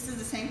 This is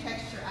the same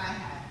texture I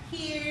have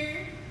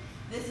here.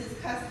 This is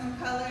custom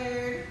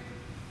colored.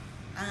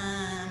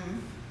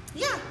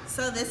 Yeah,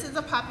 so this is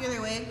a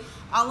popular wig.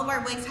 All of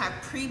our wigs have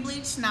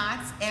pre-bleached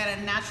knots and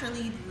a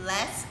naturally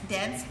less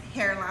dense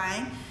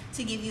hairline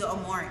to give you a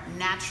more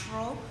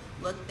natural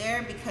look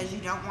there, because you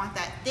don't want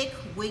that thick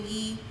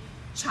wiggy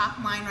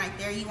chop line right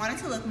there. You want it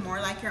to look more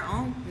like your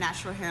own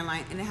natural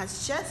hairline, and it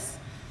has just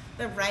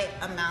the right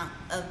amount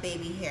of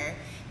baby hair.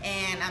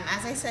 And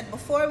as I said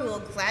before, we will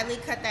gladly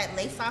cut that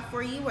lace off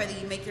for you, whether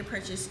you make your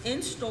purchase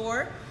in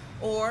store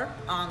or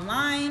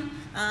online.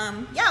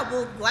 Yeah,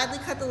 we'll gladly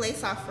cut the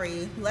lace off for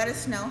you. Let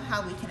us know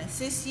how we can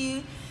assist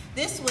you.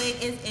 This wig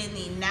is in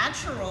the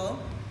natural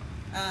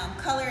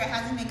color. It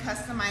hasn't been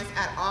customized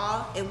at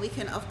all, and we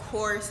can of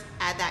course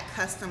add that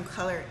custom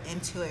color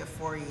into it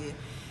for you.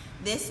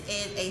 This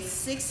is a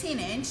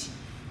 16-inch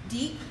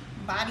deep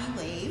body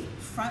wave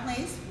front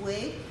lace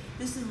wig.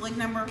 This is wig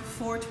number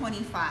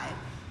 425.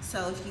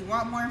 So if you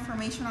want more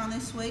information on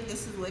this wig,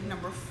 this is wig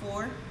number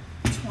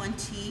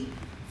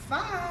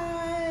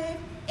 425.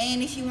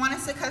 And if you want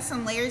us to cut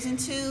some layers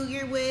into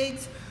your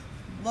wigs,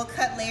 we'll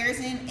cut layers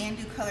in and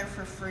do color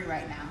for free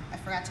right now. I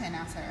forgot to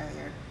announce that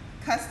earlier.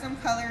 Custom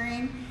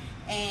coloring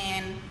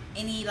and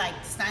any like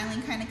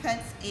styling kind of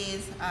cuts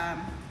is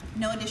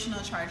no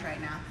additional charge right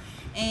now.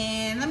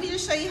 And let me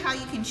just show you how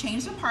you can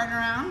change the part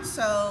around.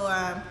 So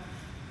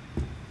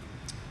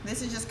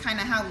this is just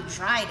kind of how we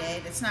dried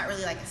it. It's not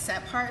really like a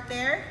set part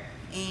there,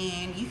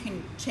 and you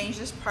can change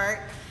this part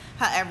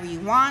however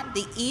you want.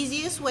 The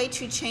easiest way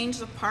to change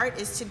the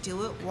part is to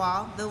do it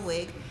while the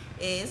wig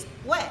is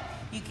wet.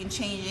 You can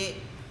change it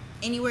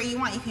anywhere you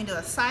want. You can do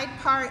a side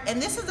part,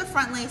 and this is the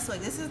front lace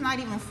wig. This is not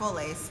even full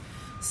lace.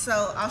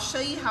 So I'll show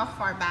you how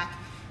far back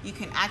you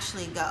can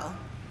actually go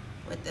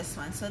with this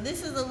one. So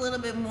this is a little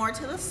bit more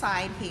to the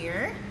side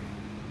here.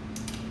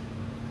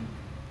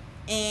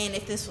 And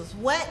if this was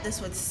wet,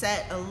 this would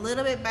set a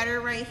little bit better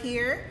right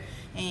here.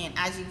 And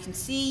as you can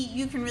see,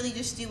 you can really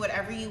just do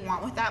whatever you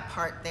want with that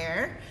part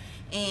there.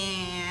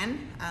 And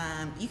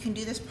you can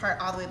do this part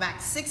all the way back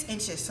 6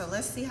 inches. So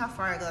let's see how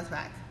far it goes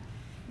back.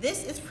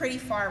 This is pretty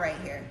far right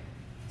here.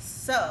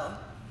 So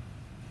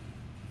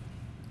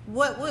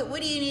what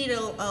do you need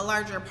a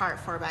larger part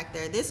for back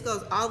there? This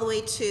goes all the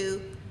way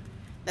to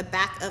the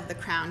back of the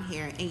crown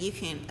here, and you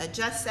can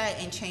adjust that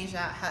and change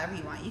that however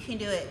you want. You can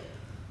do it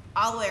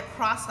all the way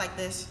across like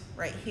this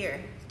right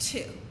here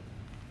too.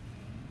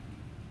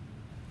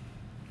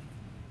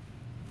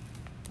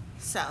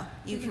 So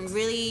you can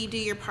really do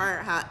your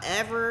part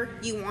however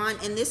you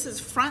want. And this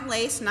is front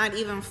lace, not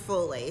even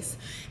full lace.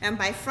 And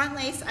by front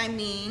lace, I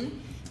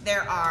mean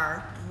there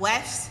are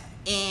wefts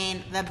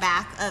in the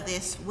back of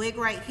this wig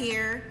right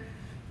here.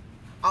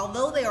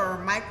 Although they are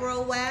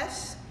micro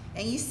wefts,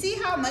 and you see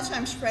how much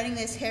I'm spreading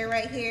this hair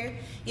right here?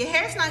 Your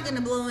hair's not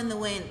gonna blow in the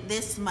wind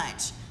this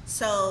much.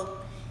 So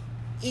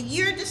if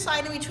you're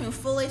deciding between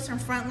full lace and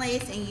front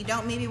lace and you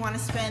don't maybe wanna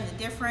spend the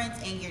difference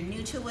and you're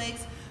new to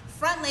wigs,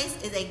 front lace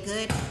is a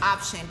good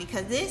option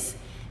because this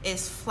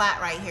is flat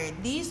right here.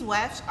 These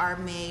wefts are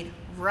made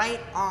right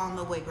on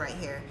the wig right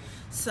here.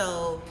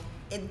 So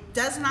it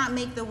does not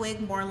make the wig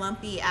more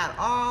lumpy at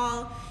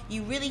all.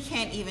 You really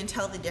can't even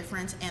tell the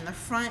difference, and the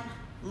front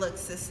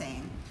looks the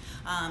same.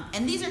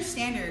 And these are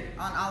standard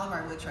on all of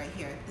our wigs right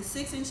here. The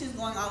 6 inches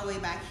going all the way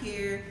back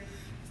here,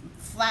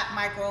 flat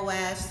micro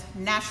wefts,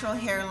 natural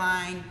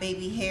hairline,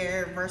 baby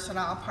hair,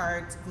 versatile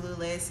parts,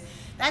 glueless.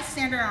 That's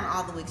standard on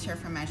all the wigs here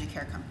from Magic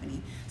Hair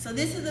Company. So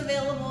this is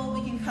available.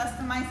 We can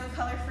customize the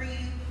color for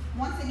you.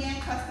 Once again,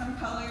 custom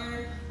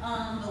color.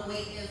 The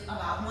wait is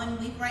about 1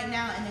 week right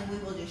now, and then we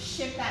will just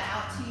ship that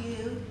out to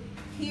you.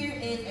 Here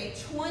is a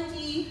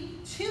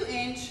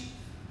 22-inch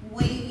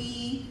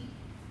wavy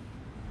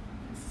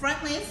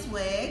front lace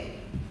wig.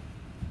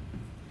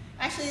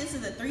 Actually, this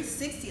is a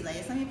 360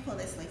 lace. Let me pull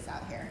this lace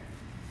out here.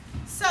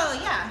 So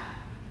yeah,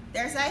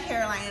 there's that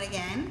hairline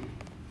again.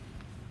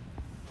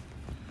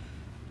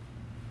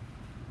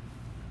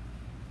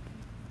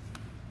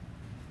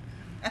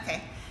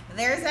 Okay,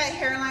 there's that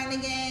hairline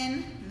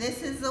again.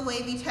 This is the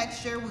wavy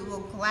texture. We will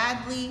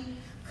gladly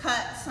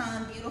cut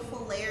some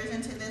beautiful layers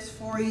into this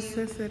for you.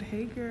 Lisa said,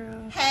 hey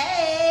girl.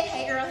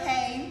 Hey girl,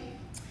 hey.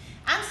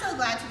 I'm so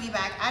glad to be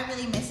back. I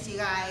really missed you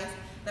guys.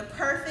 The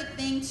perfect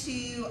thing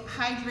to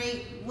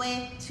hydrate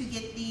with to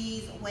get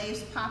these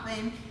waves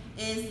popping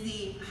is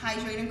the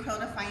Hydrate and Curl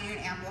Definer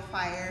and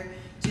Amplifier.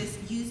 Just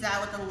use that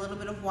with a little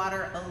bit of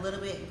water. A little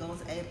bit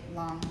goes a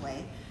long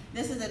way.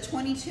 This is a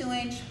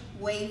 22-inch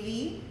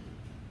wavy.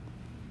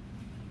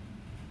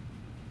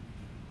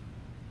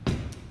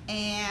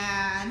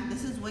 And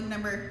this is wig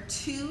number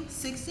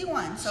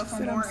 261. So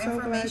for more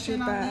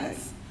information on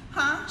this,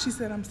 She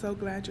said, I'm so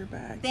glad you're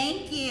back.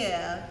 Thank you.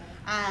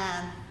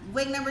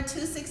 Wig number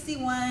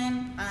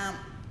 261,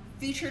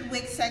 featured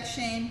wig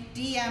section,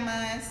 DM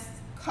us,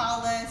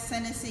 call us,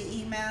 send us an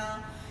email.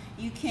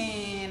 You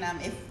can,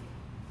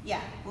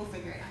 yeah, we'll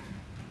figure it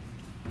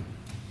out.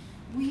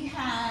 We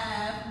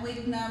have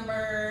wig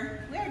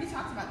number, we already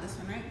talked about this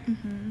one, right?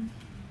 Mm-hmm.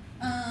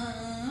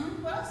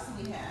 What else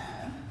do we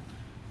have?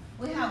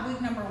 We have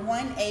wig number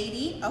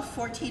 180, a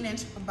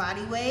 14-inch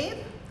body wave.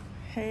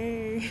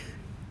 Hey.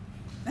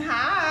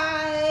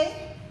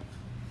 Hi.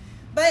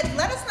 But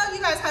let us know if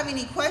you guys have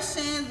any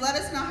questions. Let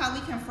us know how we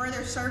can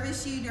further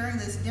service you during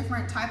this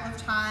different type of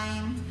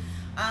time.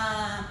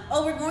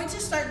 We're going to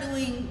start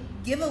doing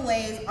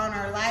giveaways on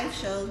our live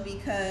shows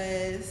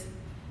because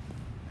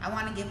I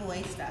want to give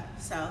away stuff.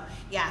 So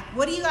yeah,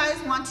 what do you guys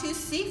want to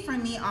see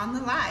from me on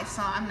the live?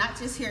 So I'm not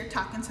just here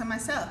talking to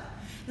myself.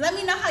 Let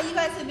me know how you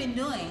guys have been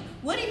doing.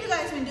 What have you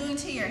guys been doing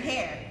to your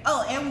hair?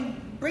 Oh,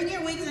 and bring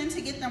your wigs in to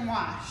get them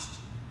washed.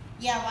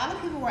 Yeah, a lot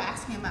of people were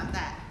asking about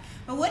that.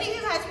 But what have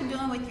you guys been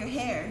doing with your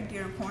hair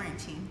during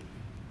quarantine?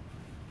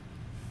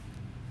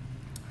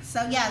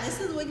 So yeah, this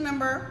is wig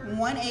number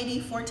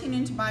 180,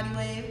 14-inch body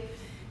wave.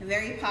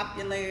 Very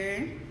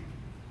popular.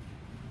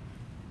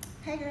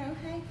 Hey girl,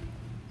 hey.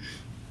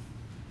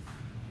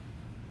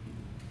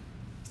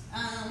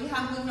 We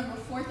have wig number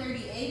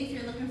 438 if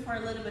you're looking for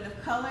a little bit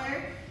of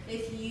color.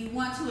 If you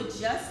want to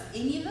adjust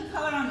any of the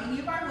color on any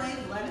of our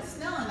wigs, let us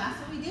know, and that's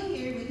what we do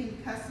here. We can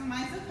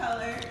customize the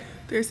color.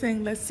 They're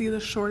saying let's see the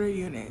shorter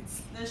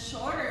units. The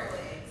shorter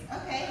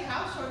wigs. Okay,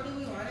 how short do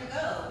we want to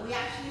go? We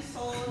actually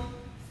sold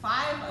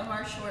 5 of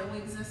our short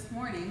wigs this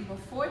morning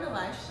before the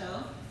live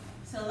show.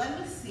 So let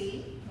me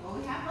see what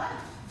we have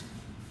left.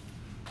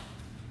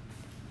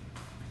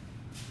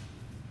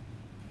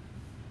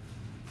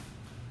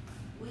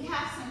 We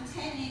have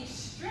some 10-inch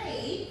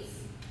straights.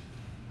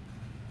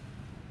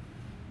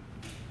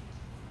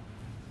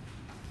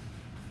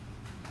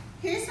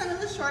 Here's some of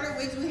the shorter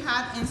wigs we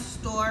have in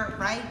store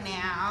right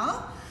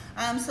now.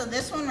 So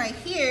this one right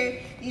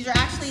here, these are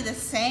actually the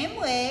same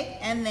wig,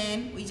 and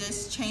then we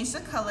just changed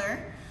the color.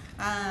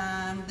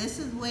 This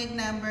is wig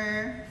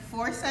number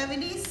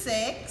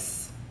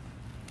 476.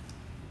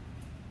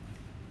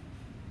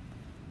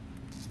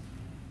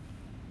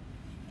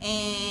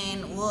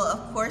 And we'll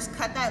of course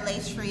cut that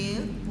lace for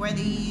you,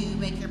 whether you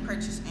make your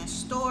purchase in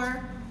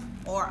store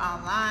or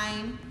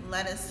online.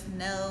 Let us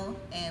know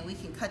and we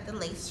can cut the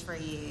lace for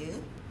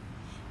you.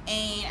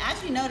 And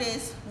as you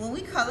notice, when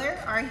we color,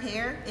 our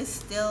hair is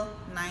still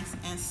nice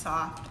and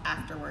soft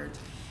afterwards.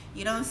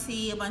 You don't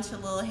see a bunch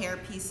of little hair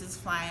pieces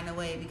flying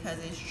away because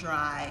it's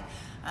dry.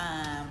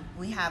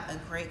 We have a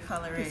great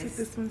colorist.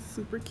 This one's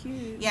super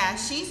cute. Yeah,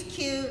 she's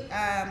cute.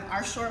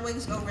 Our short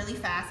wigs go really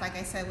fast. Like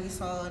I said, we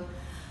sold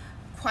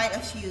quite a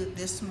few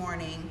this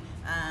morning.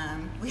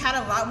 We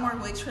had a lot more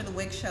wigs for the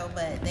wig show,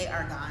 but they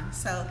are gone.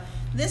 So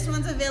this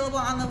one's available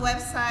on the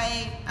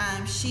website.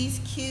 She's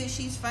cute,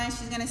 she's fun,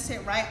 she's gonna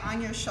sit right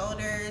on your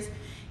shoulders.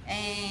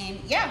 And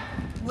yeah,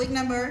 wig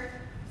number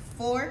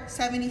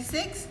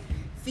 476,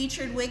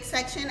 featured wig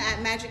section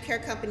at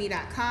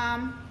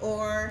magichaircompany.com,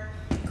 or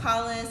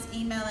call us,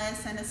 email us,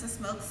 send us a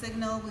smoke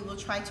signal. We will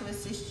try to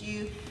assist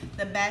you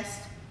the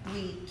best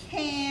we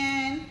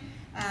can.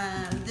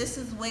 This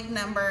is wig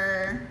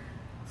number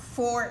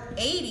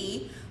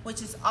 480,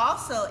 which is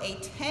also a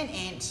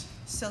 10-inch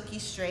silky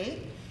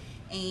straight.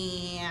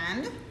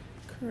 And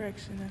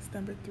correction, that's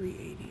number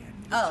 380.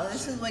 oh,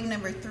 this is wig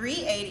number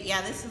 380.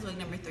 Yeah, this is wig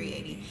number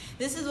 380.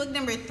 This is wig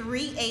number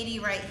 380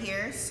 right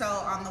here. So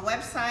on the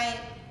website,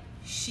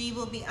 she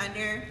will be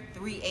under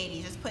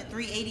 380. Just put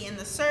 380 in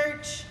the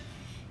search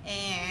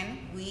and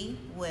we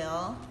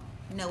will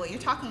know what you're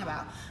talking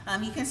about.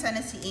 You can send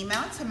us an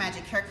email to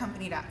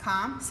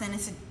magichaircompany.com. Send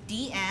us a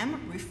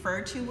DM,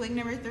 refer to wig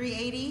number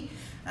 380.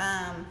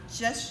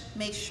 Just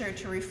make sure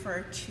to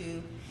refer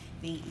to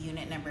the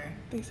unit number.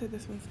 They said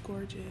this one's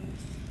gorgeous.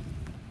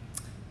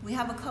 We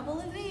have a couple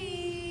of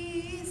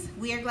these.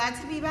 We are glad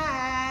to be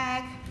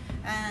back.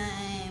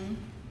 And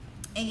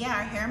yeah,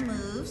 our hair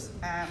moves.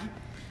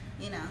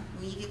 You know,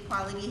 when you get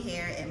quality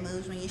hair, it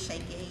moves when you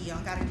shake it. You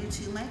don't gotta do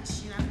too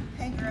much, you know.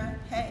 Hey girl,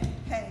 hey,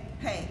 hey,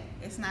 hey.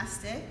 It's not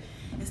stiff.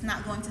 It's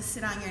not going to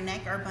sit on your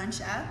neck or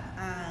bunch up.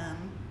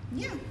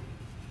 Yeah.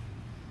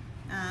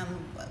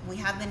 We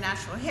have the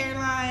natural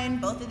hairline.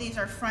 Both of these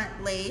are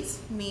front lace,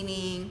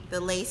 meaning the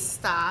lace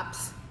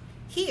stops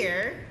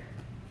here.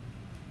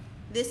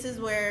 This is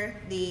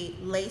where the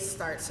lace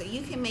starts. So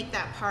you can make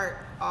that part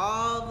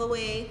all the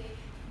way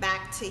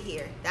back to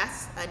here.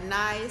 That's a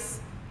nice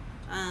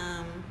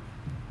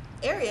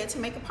area to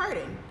make a part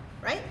in,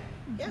 right?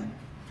 Mm-hmm.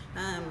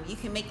 Yeah. You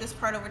can make this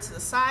part over to the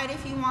side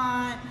if you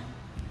want.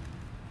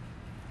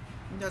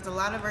 There's a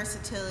lot of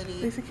versatility.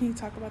 Lisa, can you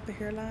talk about the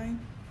hairline?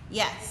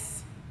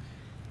 Yes.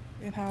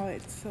 And how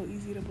it's so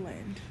easy to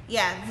blend.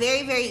 Yeah,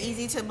 very, very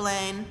easy to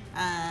blend.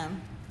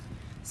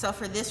 So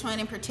for this one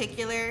in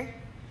particular,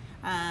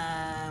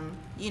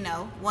 you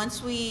know,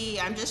 once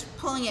I'm just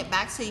pulling it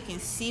back so you can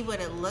see what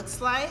it looks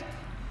like.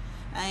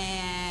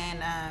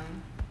 And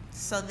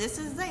so this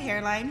is the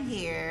hairline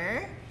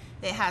here.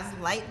 It has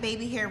light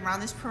baby hair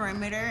around this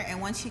perimeter, and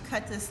once you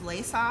cut this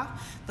lace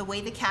off, the way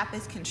the cap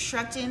is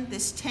constructed,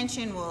 this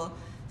tension will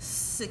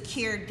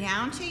secure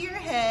down to your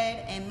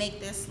head and make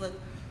this look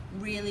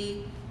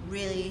really,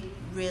 really,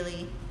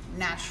 really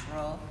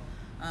natural.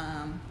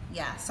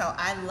 Yeah, so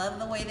I love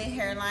the way the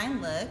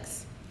hairline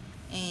looks,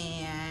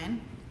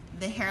 and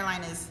the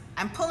hairline is,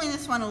 I'm pulling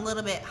this one a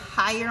little bit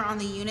higher on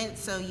the unit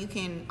so you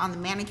can, on the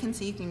mannequin,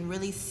 so you can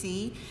really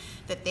see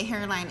that the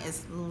hairline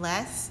is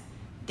less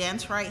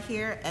dense right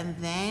here, and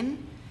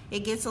then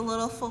it gets a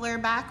little fuller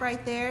back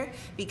right there,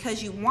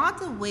 because you want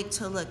the wig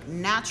to look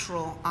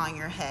natural on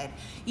your head.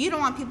 You don't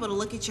want people to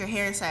look at your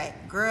hair and say,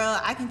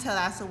 girl, I can tell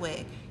that's a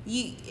wig.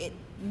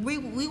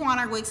 We want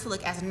our wigs to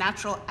look as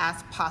natural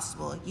as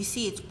possible. You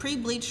see it's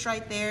pre-bleached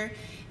right there,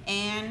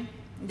 and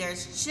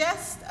there's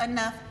just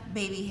enough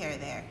baby hair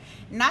there.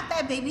 Not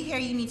that baby hair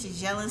you need to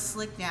gel and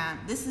slick down.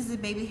 This is the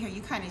baby hair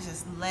you kind of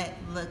just let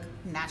look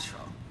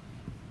natural.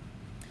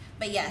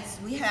 But yes,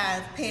 we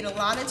have paid a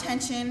lot of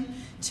attention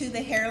to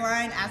the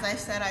hairline. As I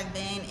said, I've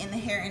been in the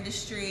hair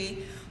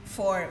industry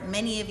for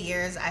many of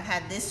years. I've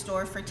had this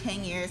store for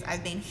 10 years.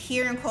 I've been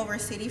here in Culver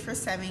City for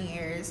 7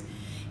 years.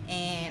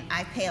 And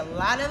I pay a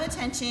lot of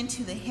attention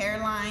to the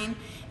hairline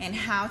and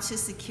how to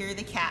secure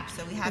the cap.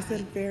 So we have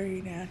It's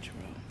very natural.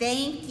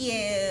 Thank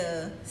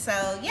you.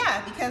 So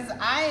yeah, because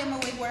I am a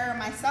wig wearer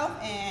myself,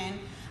 and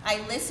I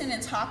listen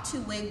and talk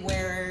to wig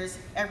wearers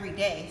every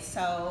day.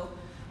 So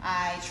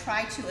I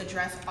try to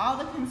address all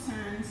the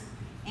concerns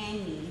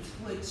and needs,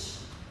 which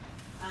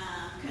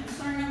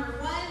concern number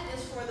one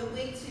is for the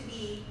wig to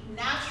be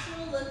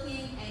natural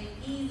looking and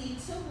easy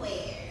to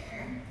wear.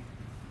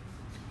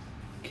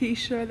 Can you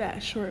show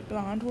that short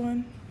blonde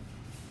one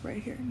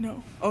right here?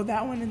 No. Oh,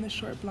 that one and the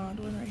short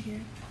blonde one right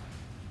here.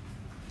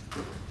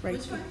 Right.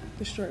 Which one?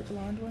 The short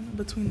blonde one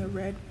between the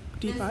red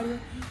deep body.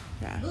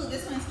 Yeah. Ooh,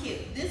 this one's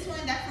cute. This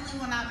one definitely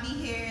will not be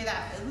here.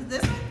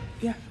 This one?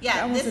 Yeah.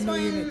 Yeah, that this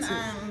one,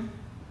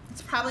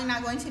 it's probably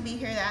not going to be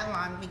here that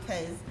long,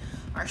 because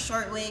our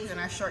short wigs and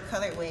our short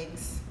colored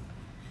wigs,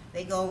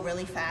 they go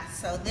really fast.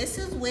 So this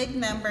is wig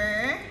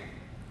number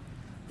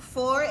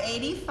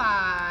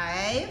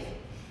 485.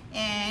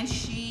 And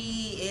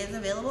she is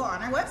available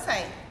on our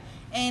website.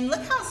 And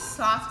look how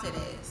soft it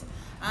is.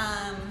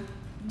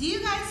 Do you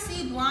guys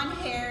see blonde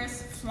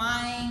hairs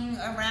flying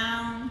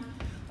around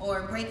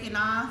or breaking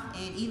off?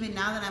 And even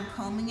now that I'm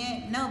combing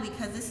it, no,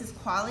 because this is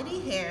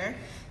quality hair.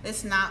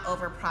 It's not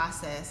over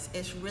processed.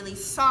 It's really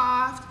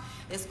soft.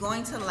 It's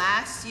going to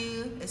last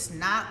you. It's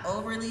not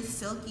overly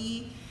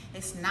silky.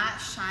 It's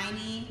not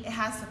shiny. It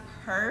has the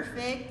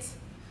perfect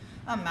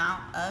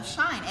amount of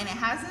shine, and it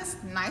has this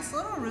nice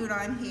little root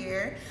on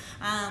here.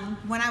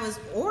 When I was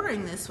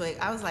ordering this wig,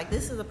 I was like,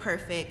 this is a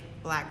perfect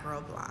black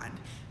girl blonde,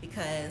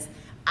 because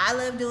I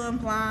love doing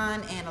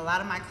blonde and a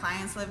lot of my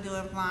clients love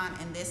doing blonde,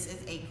 and this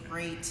is a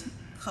great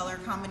color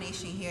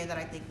combination here that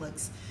I think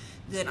looks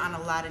good on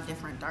a lot of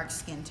different dark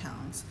skin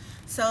tones.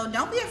 So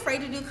don't be afraid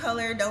to do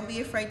color, don't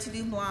be afraid to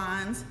do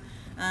blondes.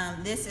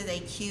 This is a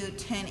cute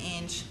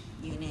 10-inch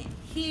unit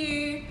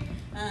here.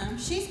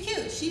 She's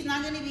cute. She's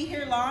not going to be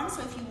here long,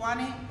 so if you want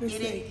it, get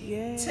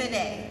it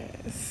today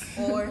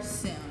or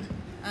soon.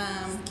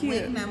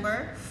 Wig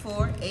number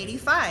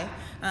 485.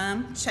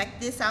 Check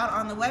this out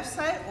on the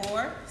website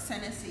or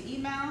send us an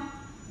email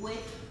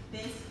with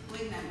this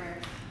wig number.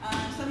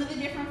 Some of the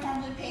different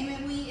forms of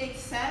payment we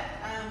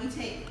accept, we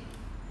take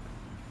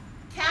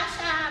Cash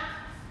App,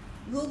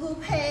 Google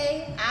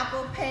Pay,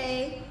 Apple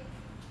Pay,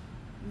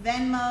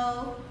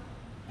 Venmo,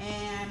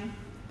 and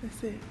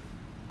that's it.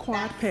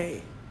 Quad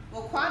Pay.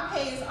 Well, Quad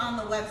Pay is on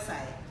the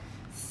website.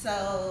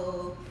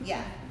 So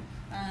yeah,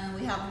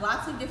 we have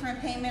lots of different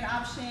payment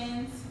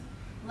options.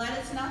 Let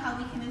us know how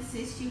we can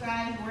assist you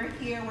guys. We're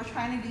here. We're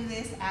trying to do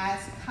this as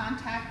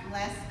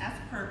contactless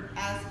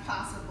as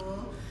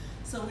possible.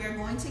 So we are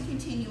going to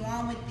continue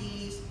on with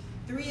these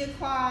 3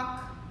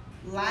 o'clock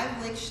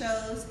live wig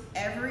shows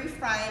every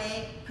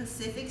Friday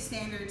Pacific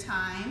Standard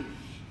Time.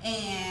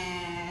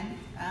 And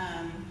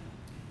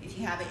if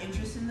you have an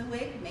interest in the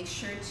wig, make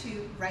sure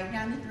to write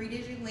down the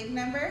 3-digit wig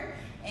number,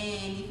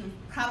 and you can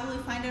probably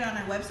find it on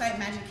our website,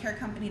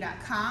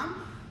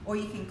 magichaircompany.com, or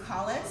you can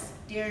call us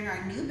during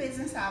our new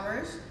business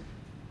hours.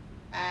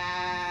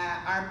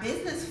 Our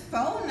business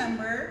phone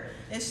number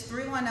is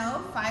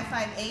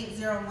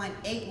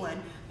 310-558-0181.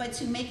 But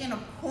to make an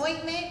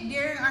appointment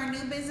during our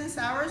new business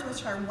hours,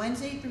 which are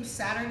Wednesday through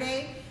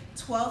Saturday,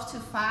 12 to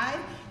 5,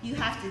 you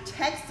have to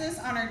text us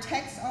on our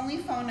text-only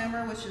phone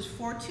number, which is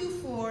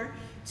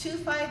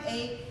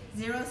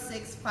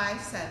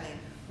 424-258-0657.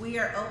 We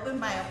are open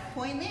by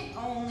appointment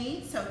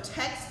only, so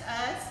text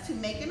us to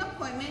make an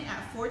appointment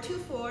at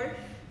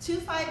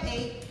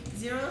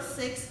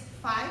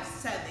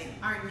 424-258-0657.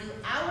 Our new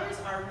hours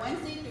are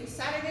Wednesday through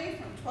Saturday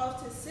from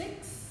 12 to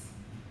 6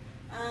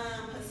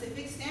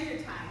 Pacific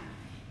Standard Time.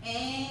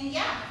 And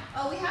yeah,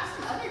 oh, we have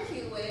some other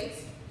cute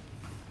wigs.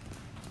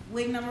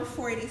 Wig number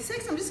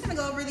 486. I'm just gonna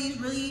go over these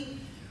really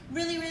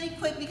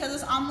quick because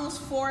it's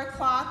almost 4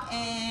 o'clock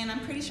and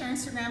I'm pretty sure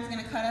Instagram's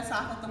gonna cut us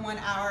off at the 1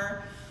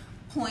 hour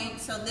point.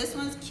 So this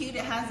one's cute.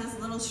 It has this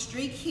little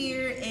streak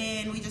here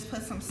and we just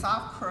put some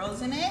soft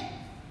curls in it.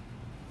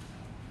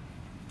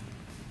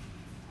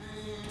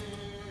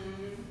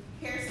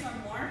 Here's some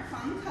more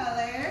fun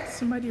colors.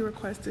 Somebody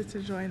requested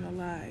to join the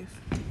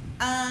live.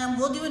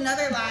 We'll do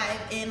another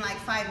live in like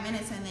 5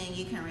 minutes, and then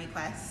you can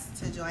request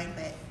to join.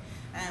 But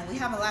we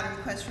have a lot of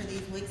requests for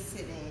these wigs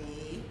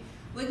today.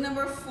 Wig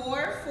number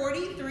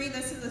 443.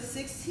 This is a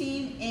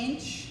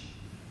 16-inch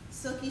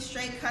silky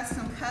straight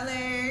custom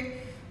colored.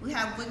 We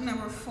have wig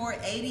number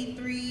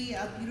 483,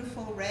 a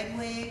beautiful red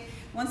wig.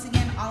 Once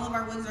again, all of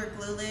our wigs are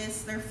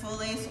glueless. They're full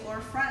lace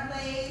or front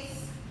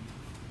lace.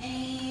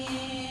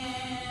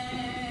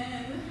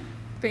 And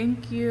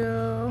thank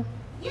you.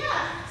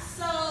 Yeah,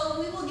 so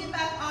we will get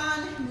back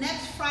on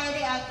next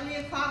Friday at 3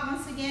 o'clock.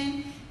 Once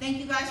again, thank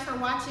you guys for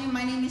watching.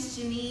 My name is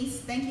Janice.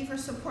 Thank you for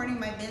supporting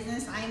my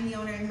business. I am the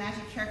owner of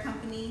Magic Hair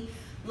Company,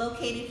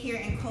 located here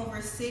in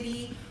Culver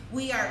City.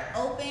 We are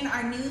open.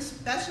 Our new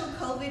special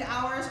COVID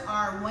hours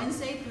are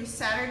Wednesday through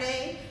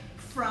Saturday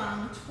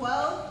from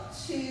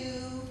 12 to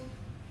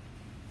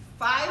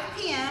 5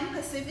 p.m.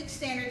 Pacific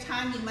Standard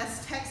Time. You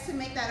must text to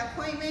make that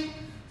appointment,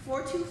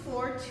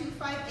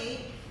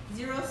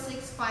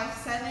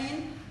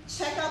 424-258-0657.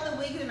 Check out the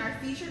wigs in our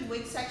featured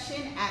wig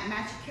section at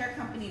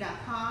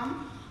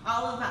magichaircompany.com.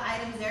 All of the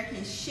items there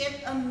can ship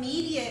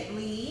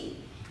immediately.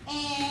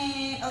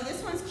 And oh,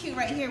 this one's cute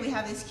right here. We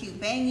have this cute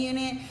bang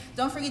unit.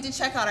 Don't forget to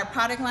check out our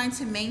product line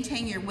to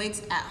maintain your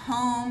wigs at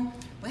home.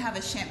 We have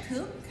a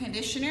shampoo,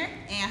 conditioner,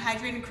 and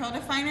hydrating curl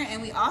definer.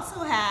 And we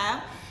also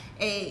have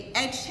a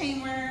edge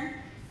tamer.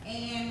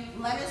 And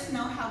let us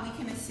know how we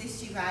can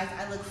assist you guys.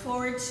 I look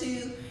forward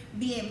to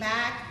being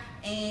back.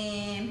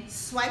 And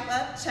swipe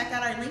up, check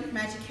out our link,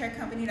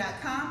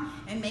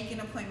 magichaircompany.com, and make an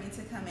appointment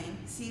to come in.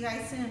 See you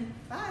guys soon.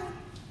 Bye.